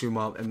Rage Shroom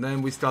up, and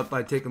then we start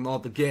by taking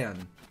off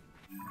again.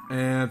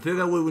 And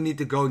figure out where we need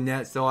to go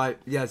next. So I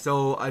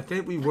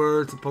think we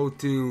were supposed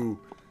to.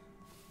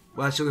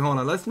 Well, actually, hold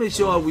on. Let's make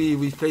sure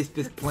we face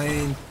this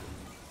plane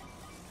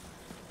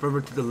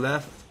further to the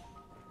left.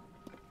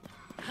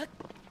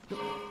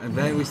 And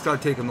then we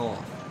start taking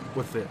off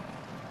with it.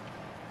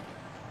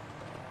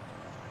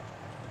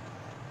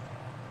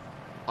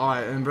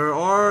 Alright, and there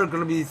are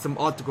gonna be some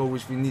obstacles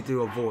which we need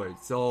to avoid.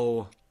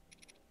 So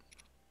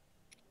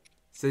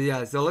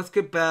yeah, so let's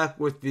get back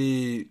with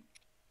the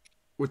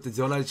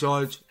Zonai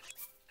charge.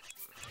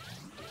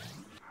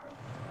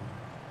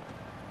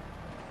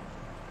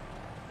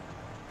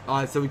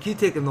 Alright, so we keep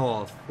taking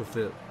off with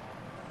it.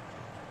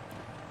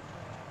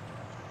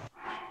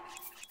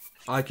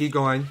 Alright, keep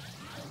going.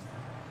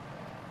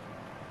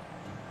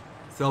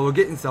 So we're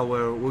getting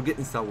somewhere. We're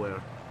getting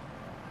somewhere.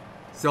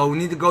 So we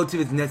need to go to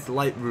this next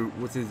light route,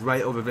 which is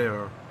right over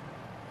there.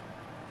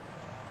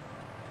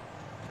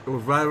 It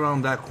was right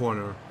around that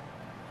corner.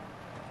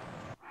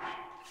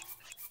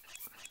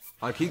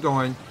 Alright, keep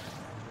going.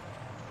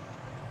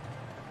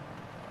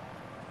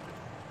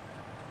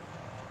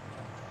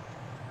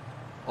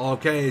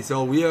 Okay,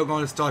 so we are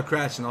going to start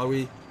crashing, are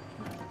we?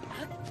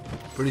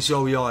 Pretty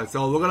sure we are.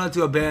 So we're going to have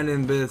to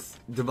abandon this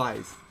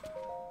device.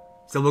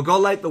 So we'll go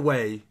light the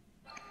way.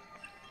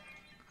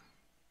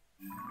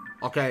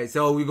 Okay,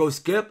 so we go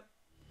skip.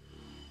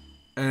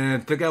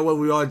 And figure out where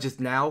we are just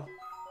now.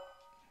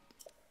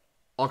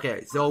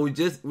 Okay, so we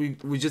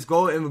just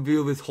go and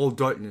reveal this whole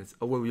darkness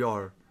of where we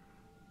are.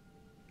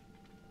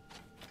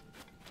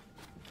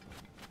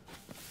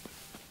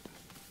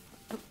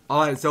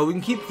 Alright, so we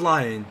can keep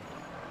flying.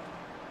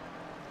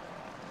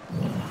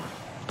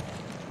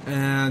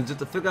 And just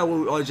to figure out where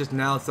we are just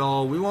now,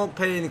 so we won't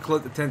pay any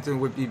close attention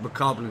with the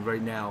Bokoblin right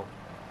now.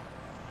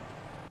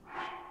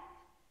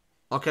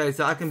 Okay,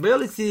 so I can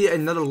barely see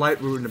another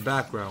Lightroot in the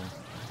background.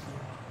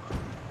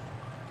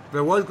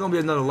 There was going to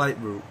be another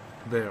Lightroot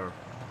there.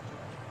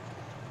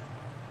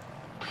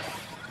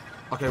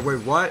 Okay,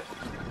 wait, what?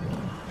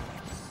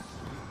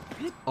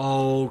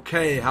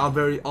 Okay, how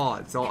very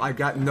odd. So I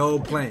got no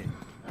plane.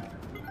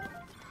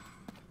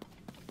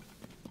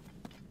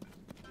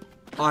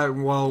 Alright,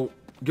 well,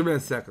 give me a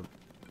second.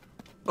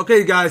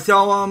 Okay, guys,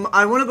 so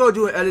I want to go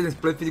do an editing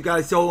split for you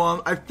guys.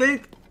 So I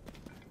think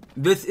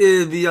this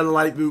is the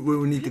Lightroot where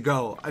we need to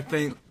go. I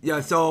think, yeah.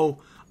 So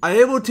I'm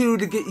able to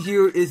get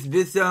here is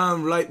this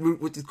Lightroot,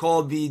 which is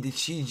called the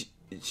Shijin.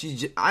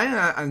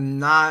 I'm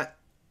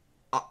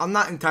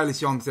not entirely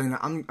sure I'm saying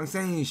that. I'm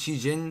saying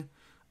Shijin.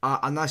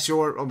 I'm not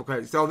sure.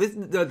 Okay, so this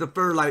is the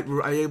third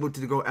Lightroot I'm able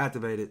to go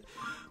activate it.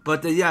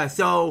 But yeah,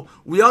 so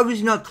we are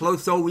reaching out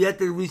close, so we have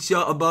to reach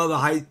out above the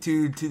height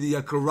to the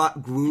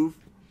Korok Groove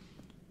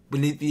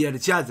beneath the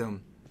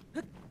chasm.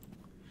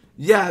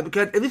 Yeah,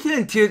 because everything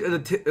in Tears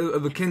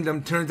of the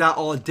Kingdom turns out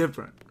all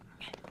different.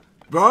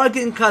 We're all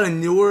getting kind of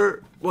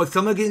newer. Well,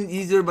 some are getting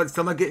easier, but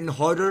some are getting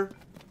harder.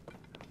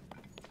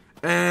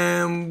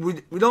 And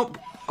we don't.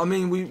 I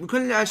mean, we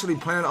couldn't actually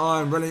plan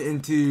on running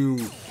into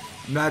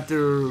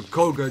Master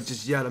Koga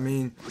just yet. I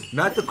mean,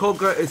 Master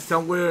Koga is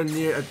somewhere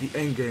near at the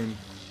end game.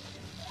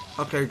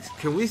 Okay,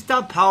 can we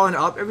stop powering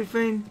up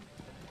everything?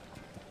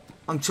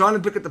 I'm trying to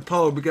pick up the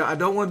pole because I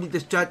don't want to be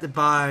distracted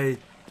by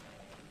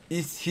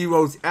each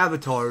hero's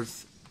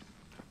avatars.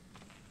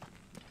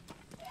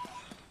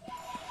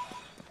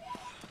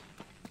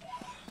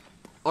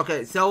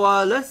 Okay, so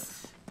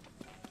let's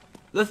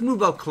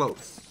move up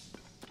close.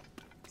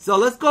 So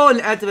let's go and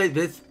activate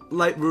this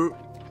Lightroot.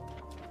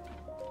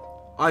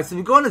 Alright, so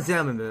we're going to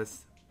examine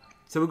this.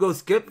 So we go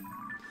skip.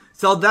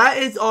 So that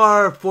is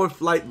our fourth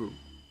Lightroot.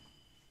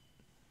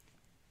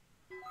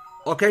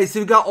 Okay, so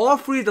we got all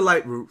three of the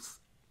Lightroots.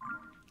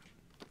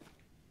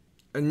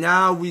 And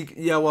now we,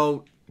 yeah,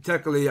 well,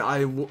 technically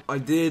I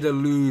did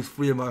lose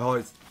 3 of my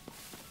hearts,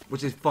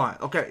 which is fine.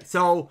 Okay,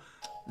 so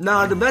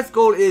now the best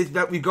goal is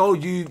that we go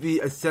use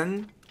the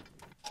ascend.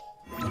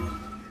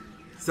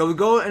 So we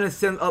go and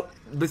ascend up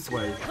this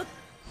way.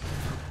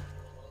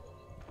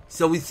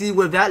 So we see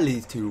where that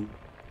leads to.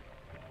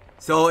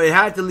 So it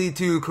had to lead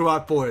to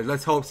Korok Forest.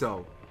 Let's hope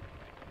so.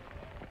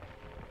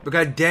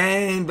 Because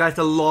dang, that's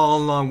a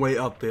long, long way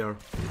up there.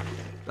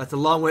 That's a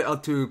long way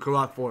up to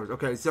Korok Forest.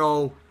 Okay,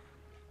 so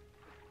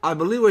I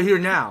believe we're here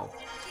now.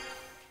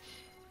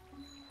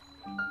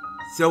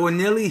 So we're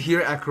nearly here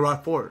at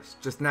Korok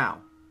Forest, just now.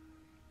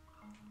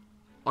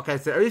 Okay,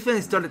 so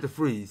everything started to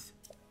freeze.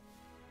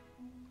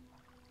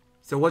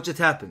 So what just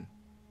happened?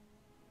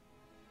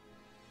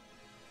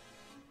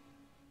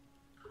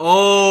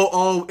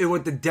 Oh, it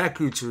was the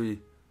Deku Tree.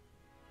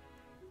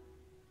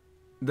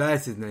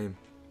 That's his name.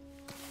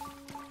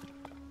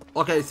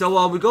 Okay,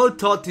 so we go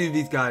talk to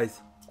these guys.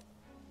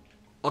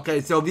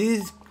 Okay, so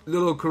these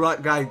little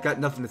Korok guys got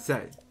nothing to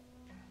say.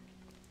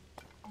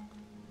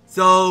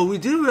 So we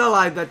do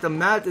realize that the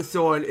Master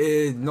Sword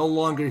is no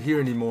longer here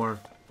anymore.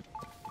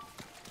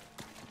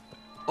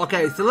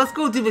 Okay, so let's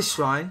go to the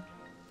shrine.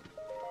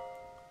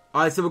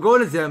 Alright, so we're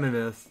going to examine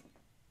this.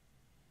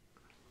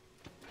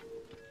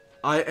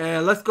 Alright,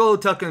 and let's go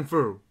tucking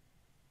through.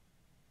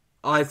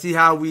 Alright, see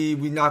how we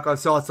knock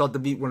ourselves off to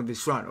beat one of the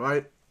shrine,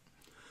 alright?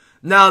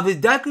 Now, the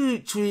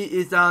Deku Tree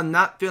is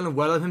not feeling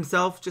well of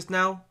himself just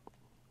now.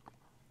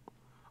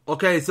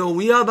 Okay, so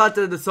we are about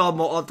to solve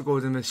more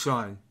obstacles in this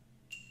shrine.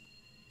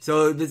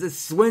 So, there's a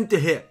swing to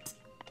hit.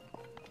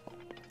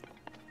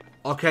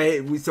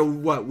 Okay, so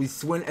what? We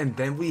swing and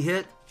then we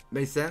hit?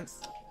 Makes sense?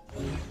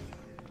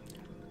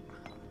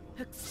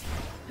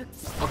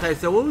 Okay,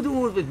 so what are we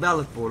doing with this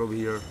balance board over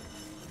here?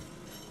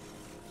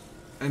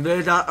 And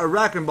there's a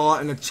wrecking ball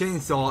and a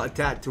chainsaw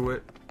attached to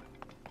it.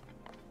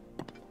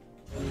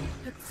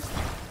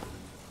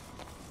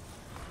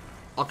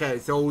 Okay,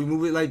 so we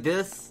move it like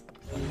this.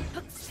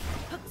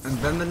 And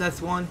then the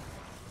next one.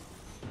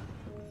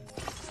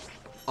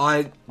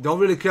 I don't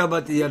really care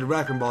about the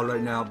wrecking ball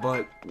right now,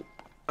 but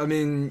I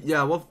mean,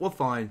 yeah, we're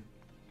fine.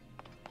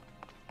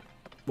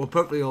 We're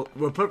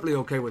perfectly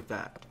okay with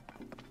that.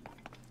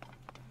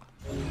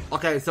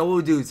 Okay, so what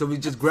we do? So we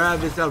just grab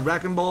this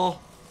wrecking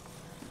ball.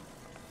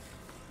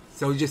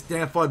 So we just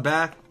stand far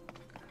back.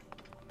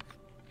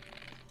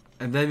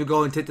 And then we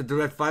go and take the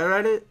direct fire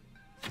at it.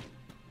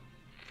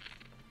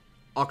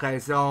 Okay,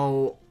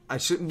 so I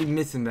shouldn't be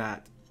missing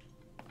that.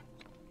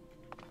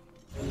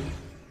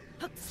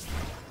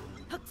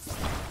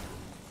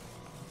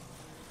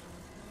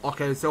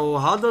 Okay, so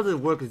how does it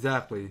work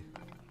exactly?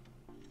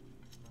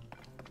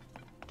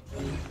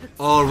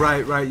 Oh,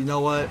 right, you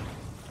know what?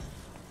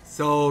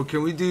 So,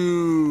 can we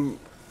do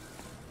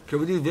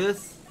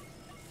this?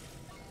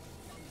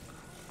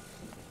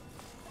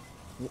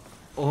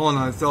 Oh, hold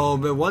on, so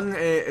there wasn't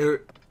a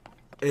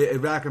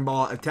wrecking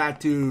ball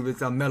attached to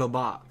this metal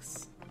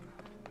box.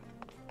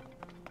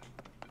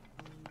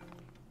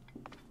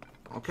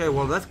 Okay,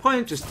 well that's quite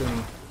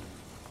interesting.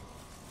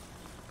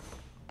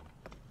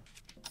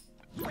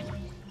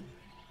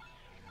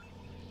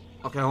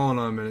 Okay, hold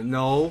on a minute.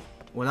 No,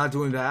 we're not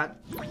doing that.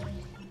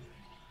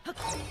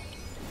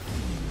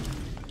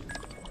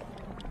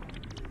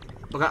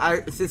 Okay,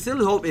 I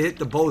sincerely hope it hit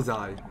the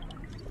bullseye.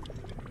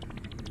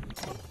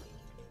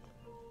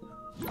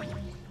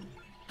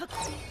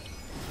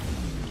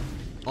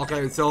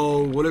 Okay,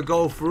 so will it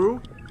go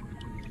through?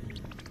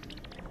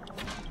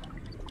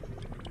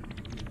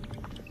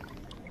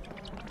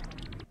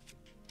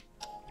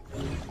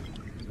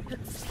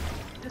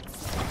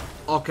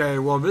 Okay,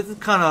 well this is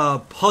kind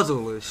of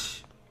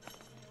puzzle-ish.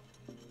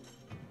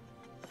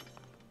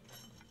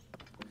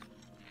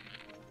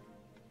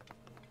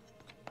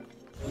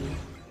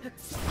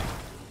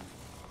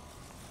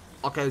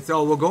 Okay,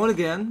 so we're going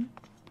again.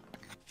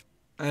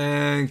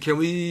 And can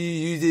we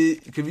use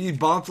it? Can we use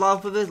bomb flower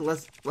for this?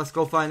 Let's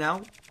go find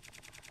out.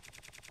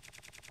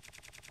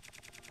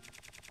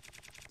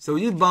 So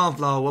we use bomb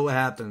flower, what would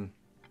happen?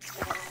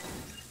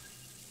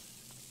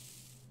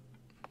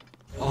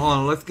 Oh, hold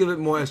on, let's give it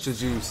more extra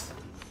juice.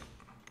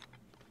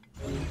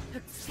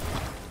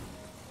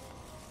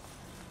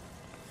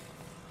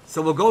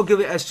 So we'll go give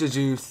it extra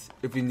juice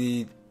if we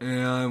need,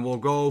 and we'll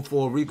go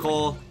for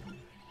recall.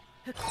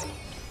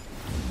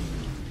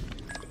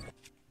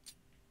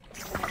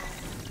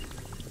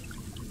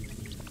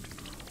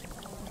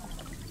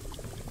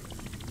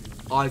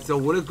 Alright, so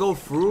would it go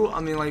through?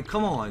 I mean, like,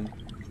 come on.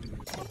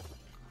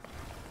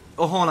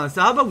 Oh, hold on. So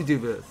how about we do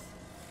this?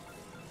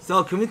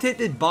 So can we take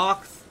this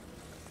box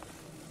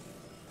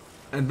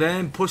and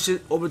then push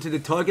it over to the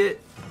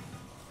target?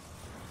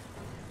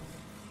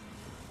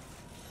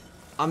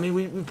 I mean,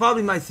 we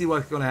probably might see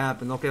what's going to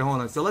happen. Okay,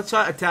 hold on. So let's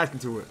try attaching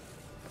to it.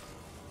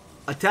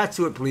 Attach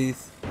to it,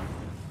 please.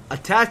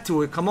 Attach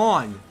to it. Come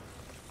on.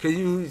 Can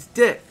you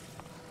stick?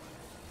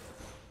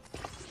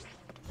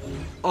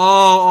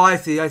 Oh, I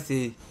see. I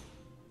see.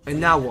 And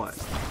now what?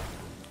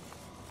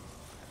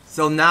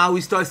 So now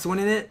we start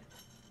swinging it?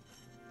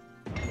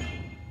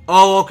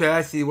 Oh, okay.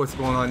 I see what's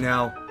going on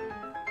now.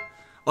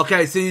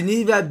 Okay, so you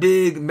need that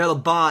big metal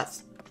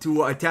box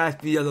to attach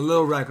the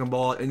little wrecking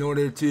ball in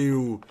order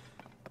to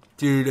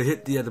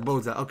hit the other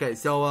bullseye. Okay,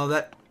 so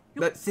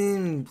that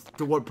seems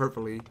to work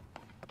perfectly.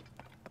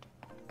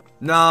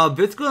 Now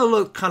this is gonna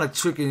look kind of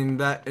tricky in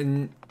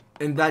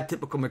that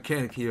typical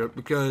mechanic here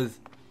because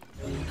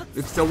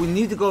so we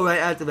need to go right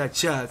after that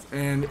chest,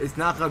 and it's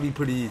not gonna be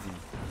pretty easy.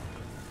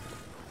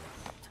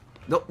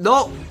 No,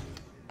 no.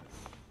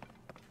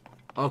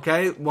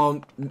 Okay,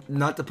 well,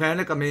 not to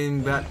panic. I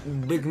mean,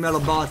 that big metal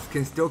boss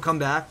can still come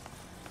back.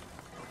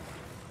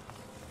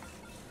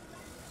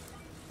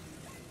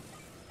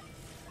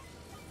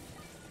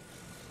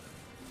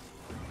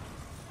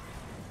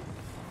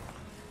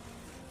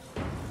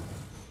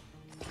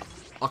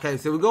 Okay,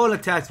 so we go and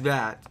attach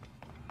that.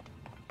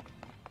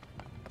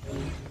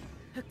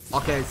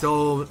 Okay,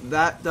 so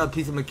that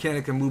piece of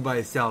mechanic can move by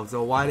itself.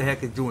 So why the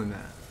heck is doing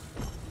that?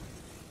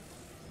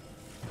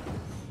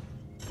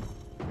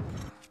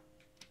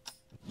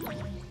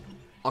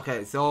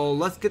 Okay, so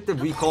let's get the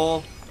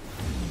recall.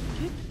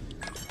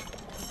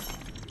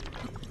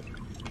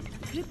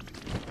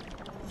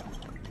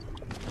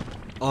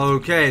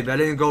 Okay, that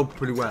didn't go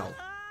pretty well.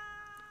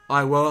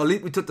 Alright, well, at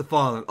least we took the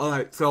fallen.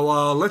 Alright,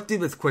 so let's do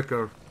this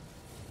quicker.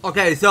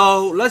 Okay,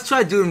 so let's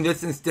try doing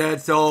this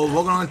instead. So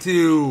we're going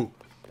to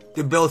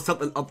build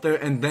something up there,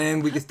 and then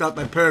we can start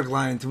by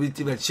paragliding to reach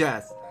that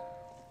chest.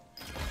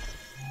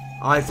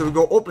 Alright, so we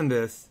go open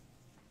this.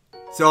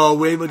 So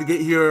we're able to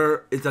get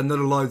here. It's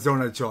another large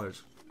zone of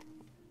charge.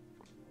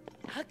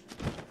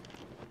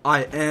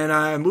 Alright, and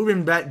I'm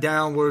moving back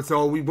downward.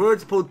 So we were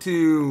supposed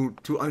to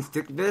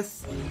unstick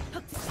this.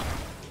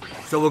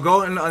 So we'll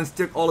go and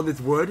unstick all of this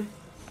wood.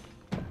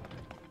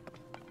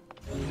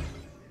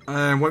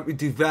 And when we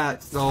do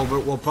that, so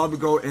we'll probably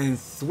go and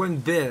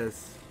swing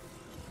this.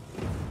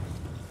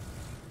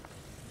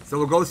 So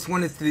we'll go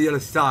swing this to the other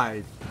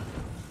side.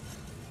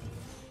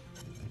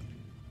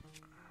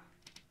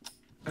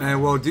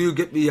 And we'll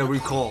get the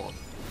recall.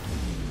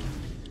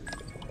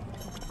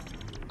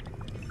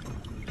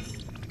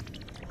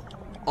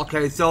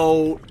 Okay,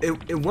 so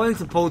it wasn't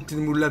supposed to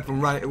move left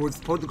and right. It was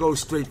supposed to go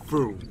straight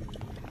through.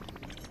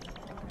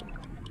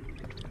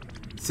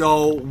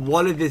 So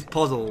what is this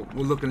puzzle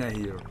we're looking at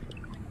here?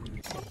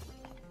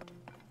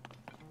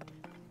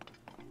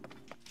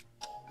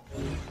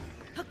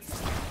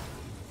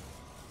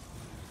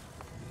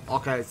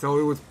 Okay, so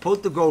it was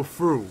supposed to go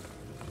through.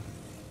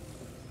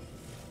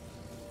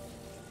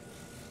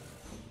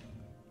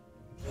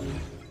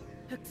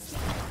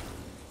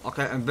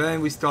 Okay, and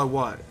then we start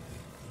what?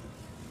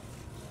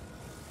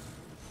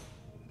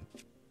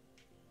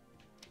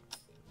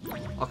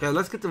 Okay,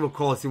 let's get the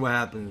recall, see what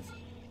happens.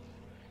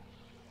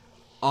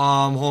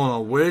 Hold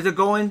on, where is it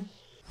going?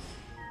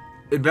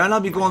 It better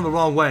not be going the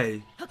wrong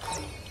way.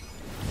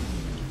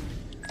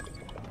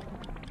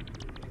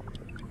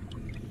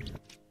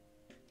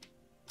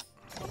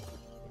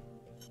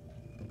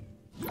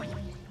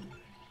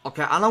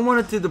 Okay, I don't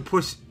want it to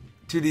push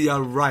to the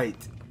right.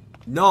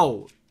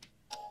 No.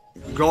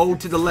 Go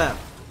to the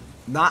left,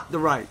 not the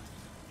right.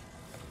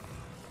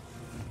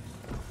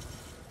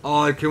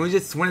 Can we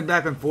just swing it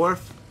back and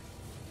forth?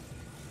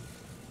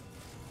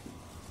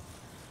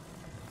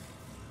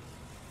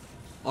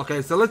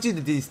 Okay, so let's use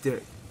the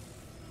D-stick.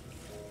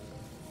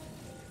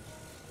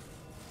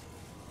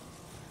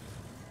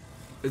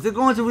 Is it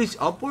going to reach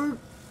upward?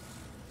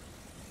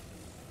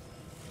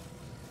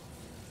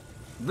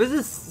 This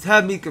just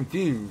had me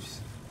confused.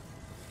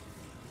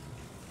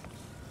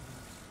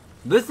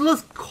 This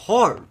looks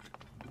hard.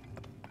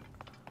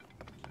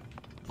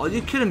 Are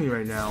you kidding me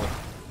right now?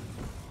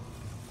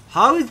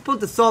 How are we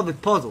supposed to solve this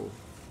puzzle?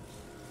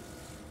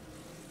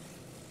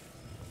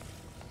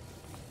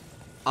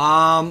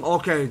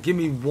 Okay, give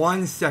me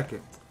 1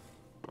 second.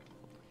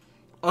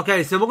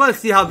 Okay, so we're gonna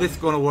see how this is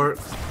gonna work.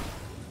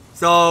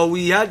 So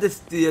we had this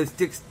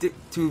stick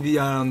to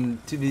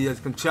the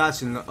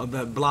contraction of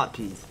that block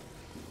piece,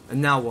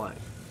 and now what?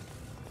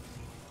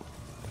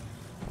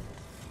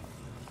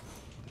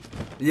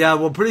 Yeah,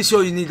 we're pretty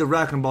sure you need the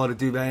wrecking ball to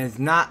do that, and it's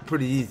not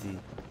pretty easy.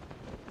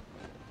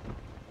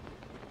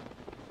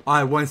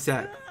 Alright, 1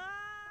 sec.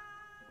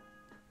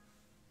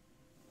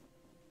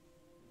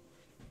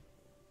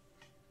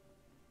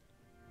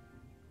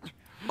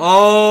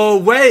 Oh,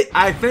 wait,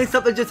 I think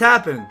something just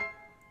happened.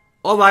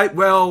 Alright,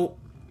 well...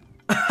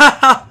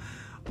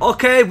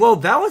 okay, well,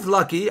 that was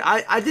lucky.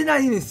 I did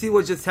not even see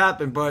what just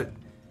happened, but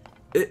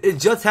it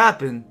just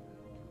happened.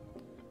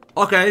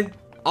 Okay,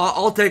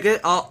 I'll take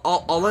it.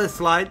 I'll let it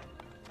slide.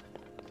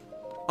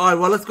 Alright,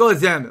 well, let's go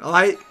examine,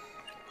 alright?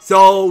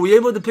 So, we're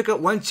able to pick up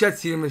 1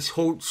 chest here in this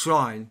whole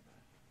shrine.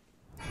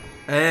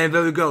 And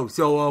there we go.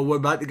 So, we're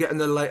about to get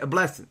another light of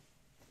blessing.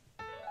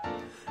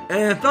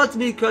 And it felt to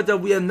me because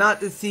we have not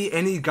to see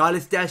any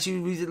goddess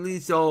statue recently,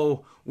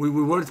 so we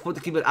were supposed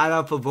to keep an eye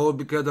out for vote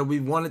because we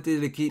wanted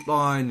to keep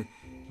on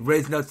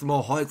raising up some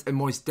more hearts and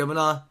more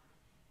stamina.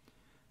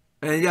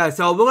 And yeah,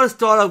 so we're going to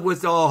start off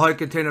with our heart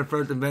container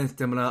first and then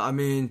stamina. I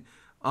mean,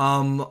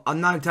 I'm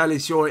not entirely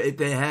sure if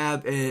they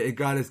have a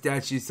goddess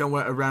statue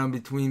somewhere around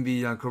between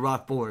the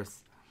Korok Forest.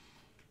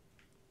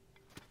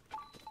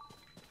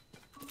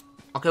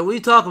 Okay, what are you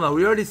talking about?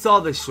 We already saw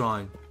this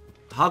shrine.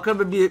 How come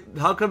it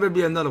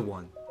be another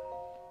one?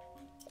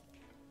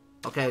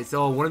 Okay,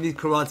 so one of these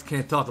Koroks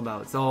can't talk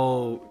about.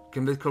 So,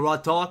 can this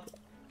Korok talk?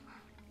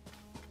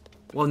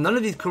 Well, none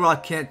of these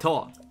Korok can't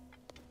talk.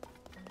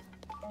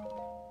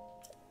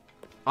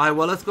 Alright,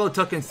 well, let's go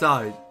tuck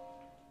inside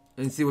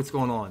and see what's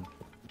going on.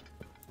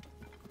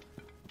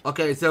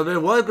 Okay, so there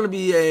was going to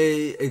be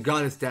a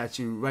goddess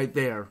statue right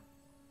there.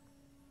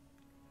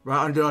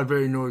 Right under our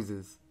very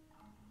noses.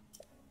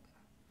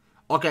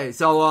 Okay,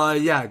 so,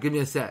 yeah, give me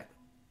a sec.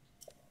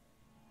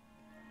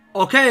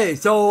 Okay,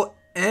 so,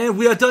 and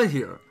we are done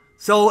here.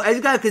 So, as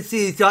you guys can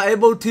see, so I'm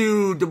able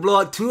to blow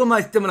out 2 of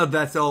my stamina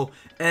vessel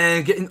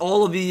and getting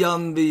all of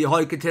the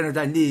heart containers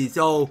I need.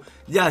 So,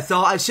 yeah, so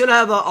I should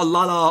have a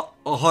lot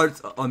of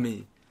hearts on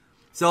me.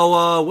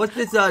 So, what's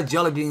this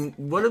jelly bean?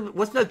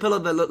 What's that pillow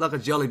that looked like a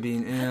jelly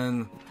bean?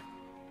 And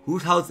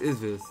whose house is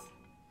this?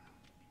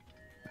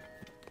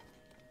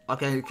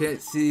 Okay, I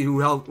can't see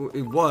who house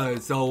it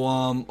was.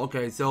 So,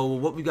 okay, so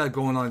what we got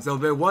going on? So,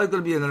 there was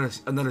going to be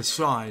another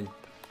shrine.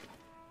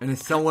 And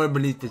it's somewhere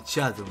beneath the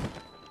chasm.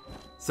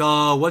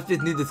 So, what's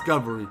this new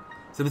discovery?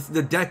 So, this is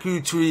the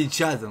Deku Tree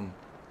Chasm.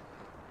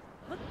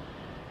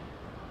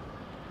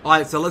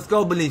 Alright, so let's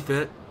go beneath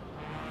it.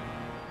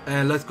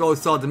 And let's go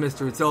solve the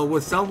mystery. So,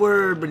 we're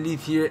somewhere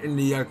beneath here in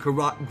the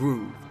Korok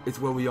Groove. It's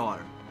where we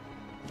are.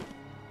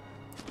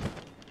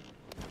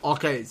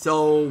 Okay,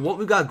 so what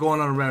we got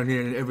going on around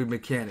here in every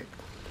mechanic?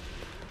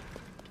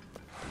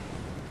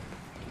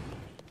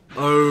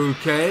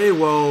 Okay,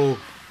 well,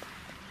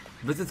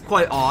 this is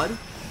quite odd.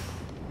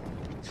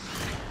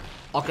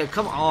 Okay,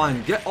 come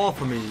on, get off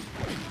of me,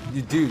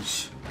 you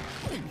douche.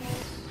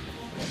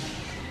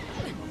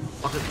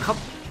 Okay, come.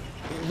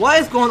 What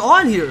is going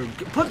on here?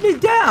 Put me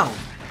down.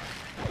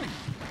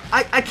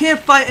 I can't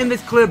fight in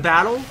this clear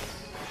battle.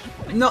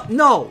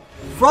 No,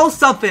 throw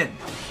something.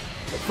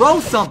 Throw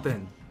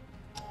something.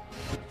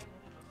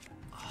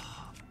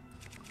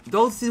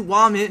 Don't see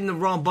why I'm hitting the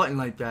wrong button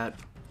like that.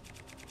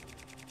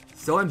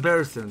 So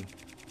embarrassing.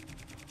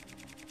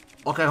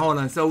 Okay, hold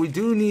on. So we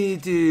do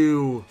need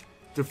to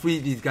free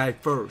these guys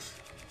first.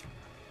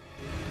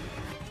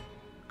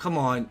 Come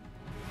on.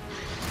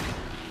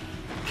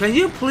 Can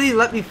you please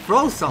let me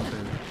throw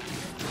something?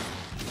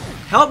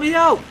 Help me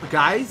out,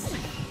 guys.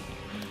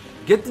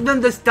 Get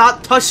them to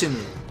stop touching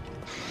me.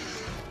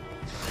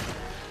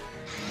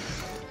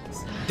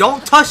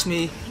 Don't touch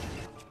me.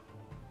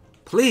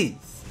 Please.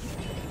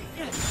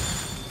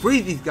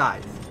 Free these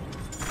guys.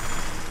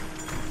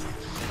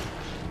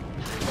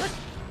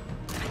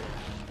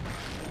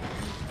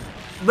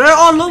 They're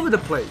all over the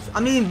place. I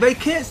mean, they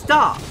can't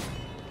stop.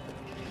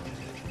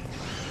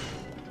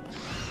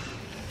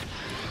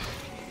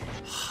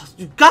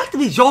 You got to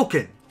be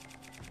joking.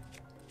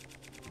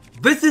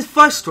 This is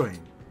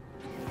frustrating.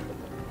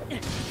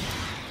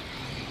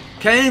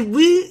 Can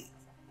we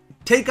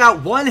take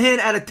out one hand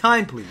at a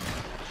time, please?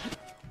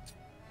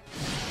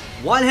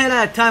 One hand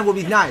at a time will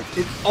be nice.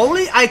 If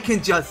only I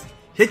can just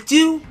hit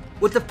you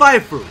with the fire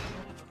fruit.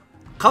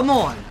 Come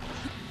on.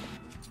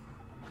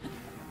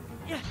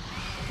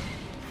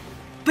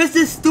 This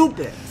is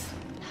stupid.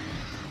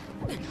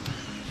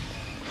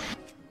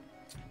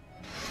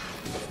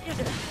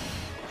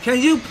 Can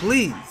you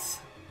please,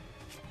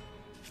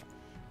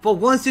 for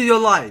once in your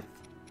life,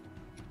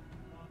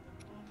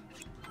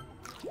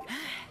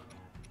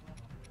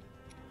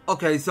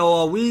 okay,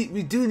 so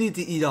we do need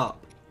to eat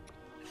up.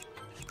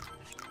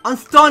 I'm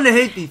starting to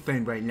hate these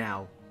things right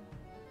now.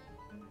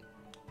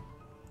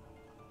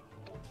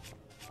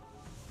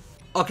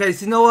 Okay,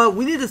 so you know what?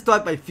 We need to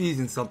start by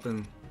fusing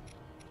something.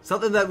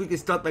 Something that we can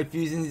start by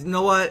fusing. You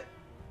know what?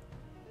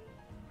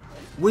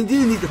 We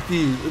do need to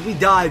fuse. If we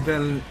die,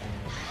 then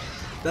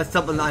that's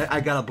something I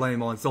gotta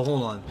blame on. So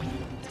hold on.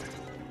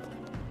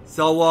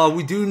 So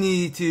we do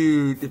need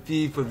to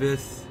defeat for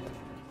this.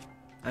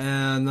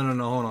 And no,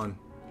 hold on.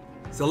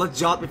 So let's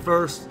drop it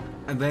first,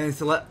 and then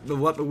select the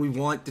weapon we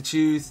want to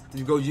choose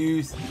to go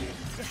use.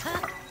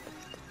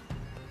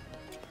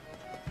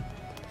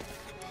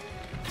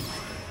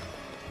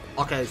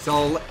 Okay,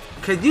 so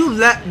can you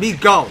let me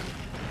go?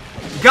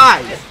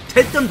 Guys,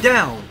 take them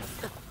down.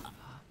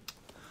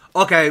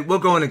 Okay, we're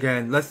going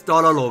again. Let's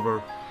start all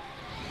over.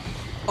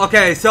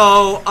 Okay,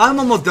 so I'm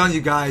almost done,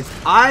 you guys.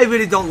 I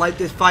really don't like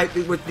this fight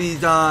with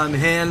these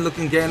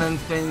hand-looking Ganon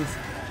things,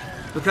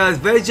 because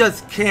they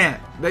just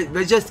can't.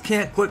 They just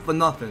can't quit for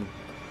nothing.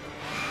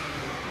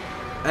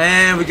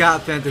 And we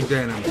got Phantom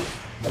Ganon.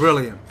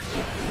 Brilliant.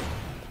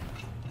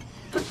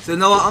 So you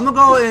know what? I'm gonna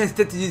go and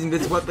stick to using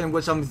this weapon,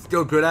 which I'm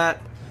still good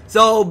at.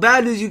 So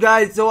bad news, you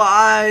guys. So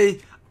I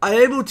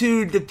able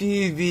to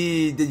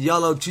defeat the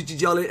yellow Choo-Choo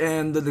Jelly,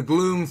 and the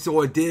Gloom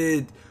Sword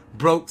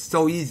broke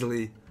so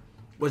easily,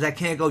 which I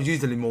can't go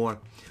use anymore.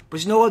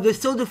 But you know what? There's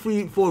still the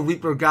 3-4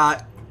 Reaper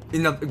got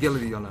enough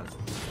agility on us.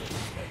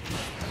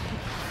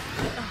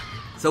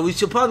 So we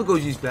should probably go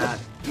use that.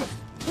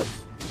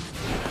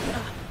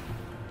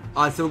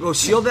 Alright, so we'll go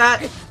shield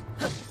that.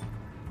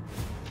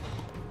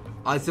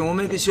 Alright, so we'll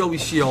make sure we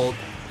shield.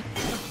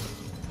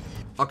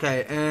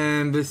 Okay,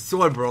 and the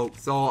sword broke,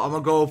 so I'm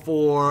gonna go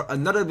for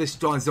another bit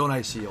strong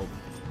Zonite shield.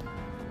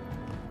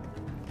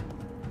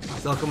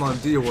 So come on,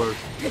 do your work.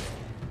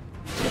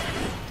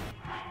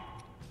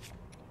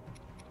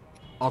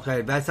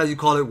 Okay, that's how you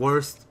call it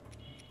worst.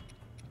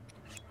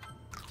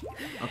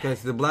 Okay,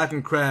 so the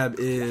blackened crab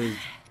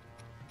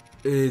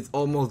is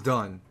almost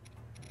done.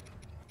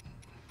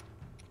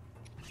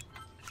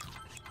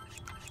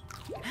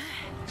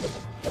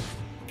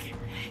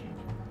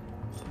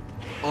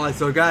 Alright,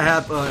 so I gotta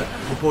have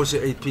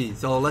proportion AP,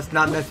 so let's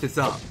not mess this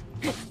up.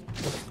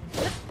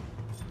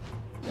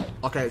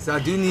 Okay, so I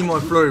do need more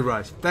Flurry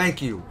Rush.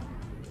 Thank you.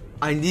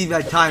 I need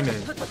that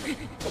timing.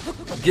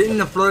 Getting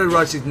the Flurry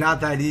Rush is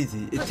not that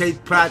easy. It takes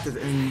practice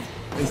and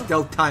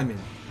stealth timing.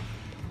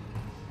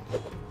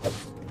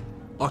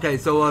 Okay,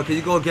 so can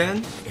you go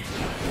again?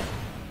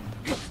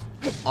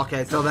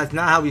 Okay, so that's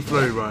not how we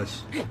Flurry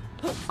Rush.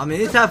 I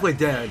mean, it's halfway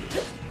dead.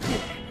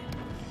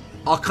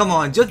 Oh, come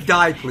on, just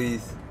die,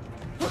 please.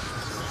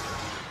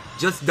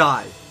 Just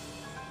die.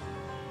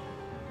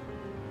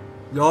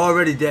 You're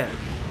already dead.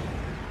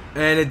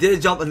 And it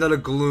did jump another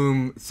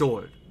Gloom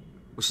Sword,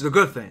 which is a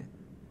good thing.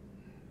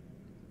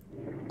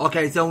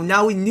 Okay, so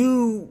now we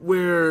knew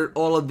where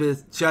all of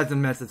this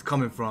Chasm mess is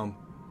coming from.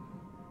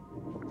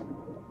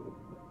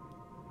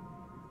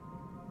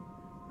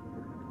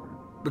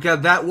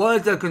 Because that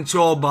was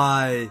controlled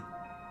by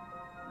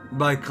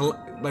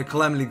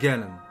Calamity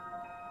Ganon.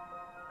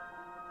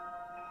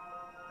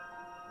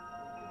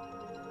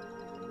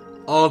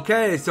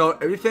 Okay, so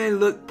everything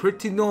looked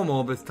pretty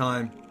normal this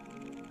time.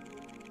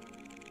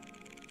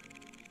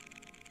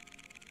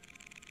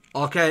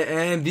 Okay,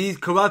 and these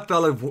corrupt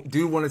fellas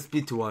do want to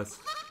speak to us.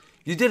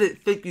 You did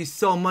it. Thank you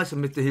so much,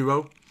 Mr.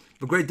 Hero.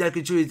 The great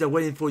Deku Trees are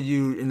waiting for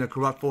you in the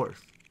Korok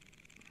Forest.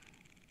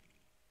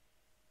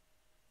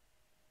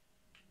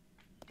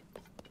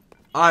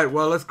 Alright,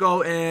 well, let's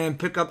go and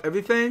pick up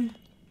everything.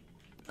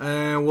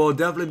 And we'll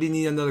definitely be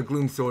needing another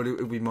Gloom Sword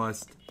if we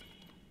must.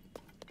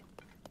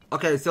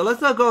 Okay, so let's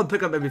go and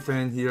pick up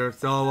everything here.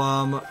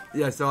 So,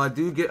 yeah, so I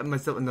do get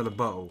myself another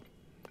bow.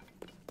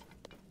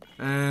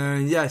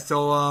 And, yeah,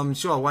 so,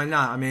 sure, why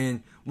not? I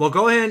mean, we'll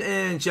go ahead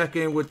and check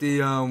in with the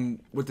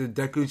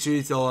Deku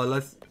Tree. So,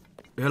 let's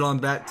head on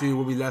back to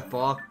where we left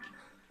off.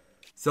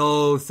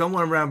 So,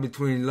 somewhere around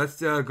between, let's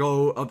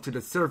go up to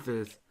the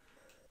surface.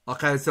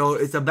 Okay, so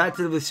it's back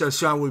to the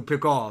shrine we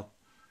pick off.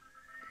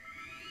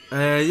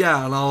 And,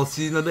 yeah, and I'll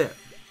see you in a bit.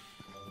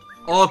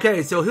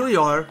 Okay, so here we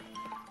are.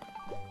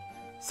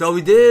 So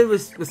we did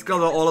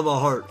discover all of our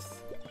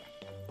hearts.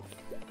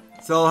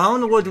 So how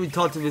in the world do we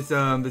talk to this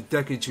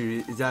Deku Tree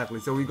exactly?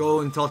 So we go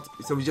and talk.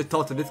 So we just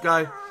talk to this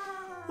guy.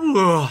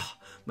 Ugh,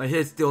 my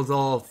head still's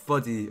all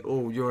fuzzy.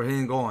 Oh, your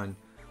hand gone.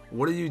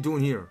 What are you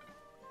doing here?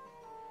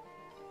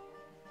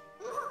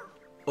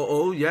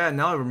 Oh yeah,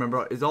 now I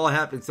remember. It all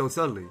happened so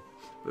suddenly.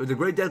 The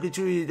great Deku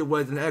Tree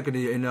was in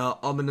agony and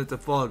ominous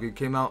fog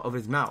came out of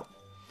his mouth.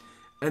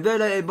 And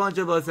then a bunch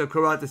of us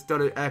karate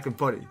started acting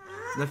funny.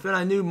 And I felt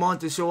I knew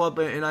monsters show up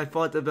and I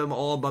fought them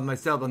all by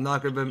myself and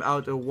knocking them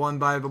out one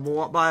by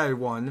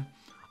one.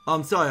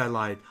 I'm sorry I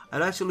lied.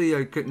 I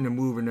actually couldn't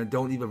move and I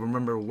don't even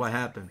remember what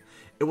happened.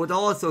 It was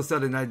all so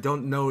sudden I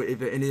don't know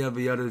if any of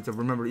the others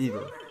remember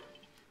either.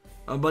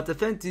 But to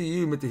thank to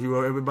you, Mr.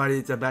 Hero, everybody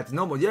is back to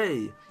normal.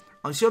 Yay!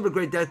 I'm sure the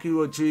great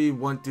Deku Tree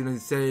wants to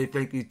say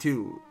thank you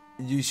too.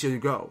 You should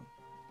go.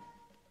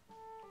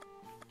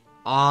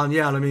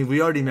 Yeah, I mean,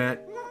 we already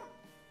met.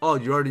 Oh,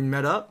 you already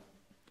met up?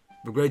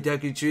 The great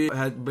Deku Tree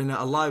has been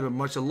alive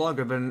much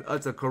longer than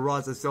us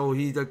Karasa, so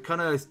he's kind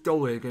of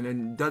stoic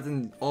and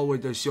doesn't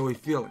always show his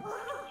feelings.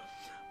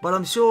 But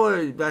I'm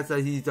sure that's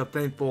he's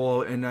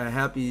thankful and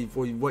happy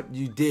for what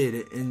you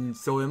did, and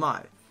so am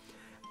I.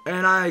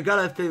 And I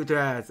got a favor to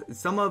ask.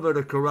 Some of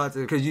the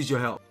Karasa could use your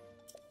help.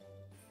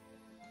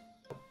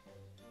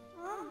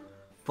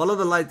 Follow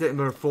the light in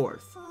the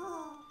forest.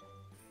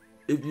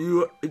 If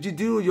you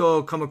do,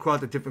 you'll come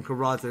across a different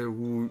Karasa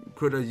who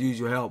could use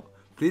your help.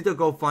 Please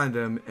go find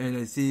them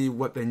and see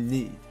what they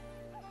need.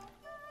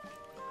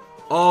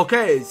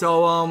 Okay,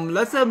 so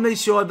let's make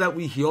sure that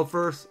we heal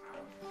first.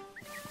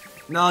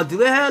 Now, do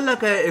they have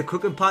like a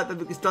cooking pot that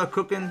we can start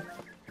cooking?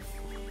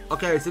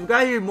 Okay, so we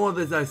got here more of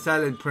this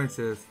silent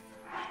princess.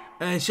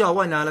 And sure,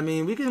 why not? I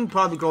mean, we can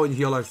probably go and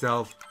heal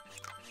ourselves.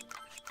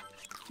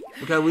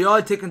 Okay, we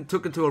are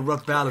took into a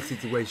rough battle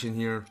situation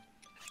here.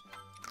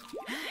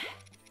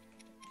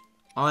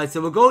 Alright,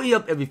 so we'll go eat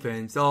up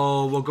everything.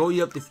 So we'll go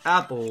eat up this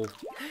apple.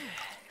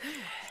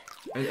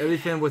 And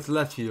everything was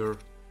left here.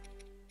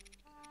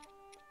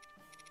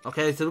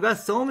 Okay, so we got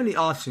so many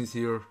options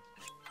here.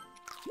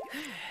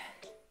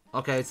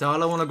 Okay, so I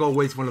don't want to go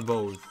waste one of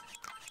those.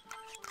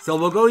 So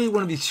we'll go eat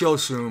one of these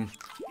shellshroom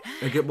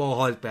and get more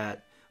hearts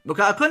back.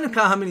 Because I couldn't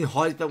count how many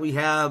hearts that we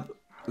have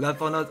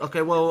left on us.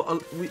 Okay,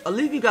 well, at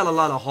least we got a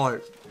lot of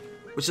hearts,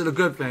 which is a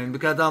good thing.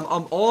 Because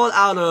I'm all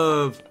out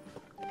of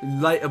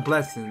Light of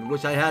Blessing,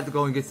 which I had to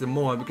go and get some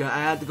more. Because I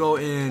had to go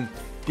and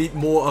beat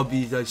more of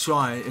these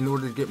shrines in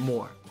order to get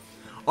more.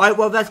 Alright,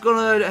 well, that's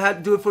gonna have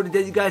to do it for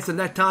today, you guys. So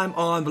next time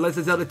on the Legend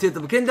of Zelda Tears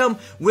of the Kingdom,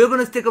 we're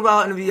gonna stick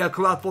around in the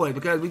Korok Forest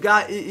because we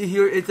got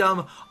here. It's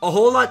a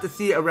whole lot to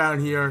see around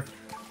here,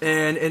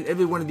 and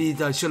every one of these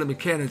shuttle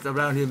mechanics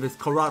around here in this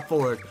Korok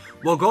Forest.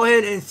 We'll go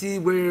ahead and see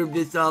where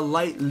this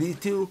light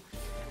leads to,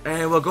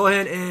 and we'll go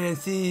ahead and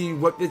see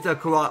what this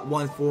Korok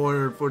wants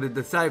for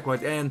the side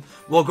quest, and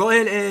we'll go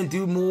ahead and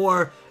do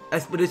more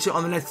expedition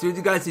on the next series,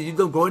 you guys, so you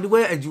don't go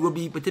anywhere and you will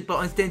be participating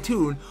on stay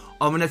tuned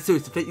on the next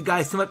series. So thank you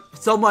guys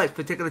so much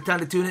for taking the time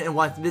to tune in and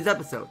watch this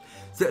episode.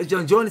 So if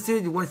you're enjoying the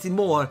series, you want to see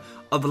more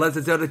of the Legend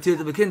of Zelda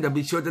Tears of the Kingdom,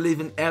 be sure to leave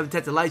an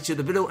EverTastic like, share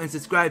the video, and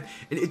subscribe.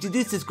 And if you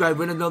do subscribe,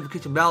 ring the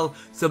notification bell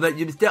so that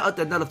you'll be still out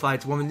there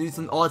notified when we do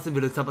some awesome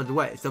videos up on the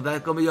way. So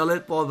that's gonna be all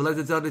it for the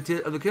Legend of Zelda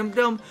Tears of the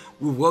Kingdom.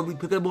 We will be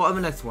picking more on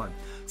the next one.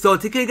 So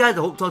take care, guys.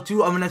 I hope to talk to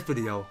you on the next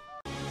video.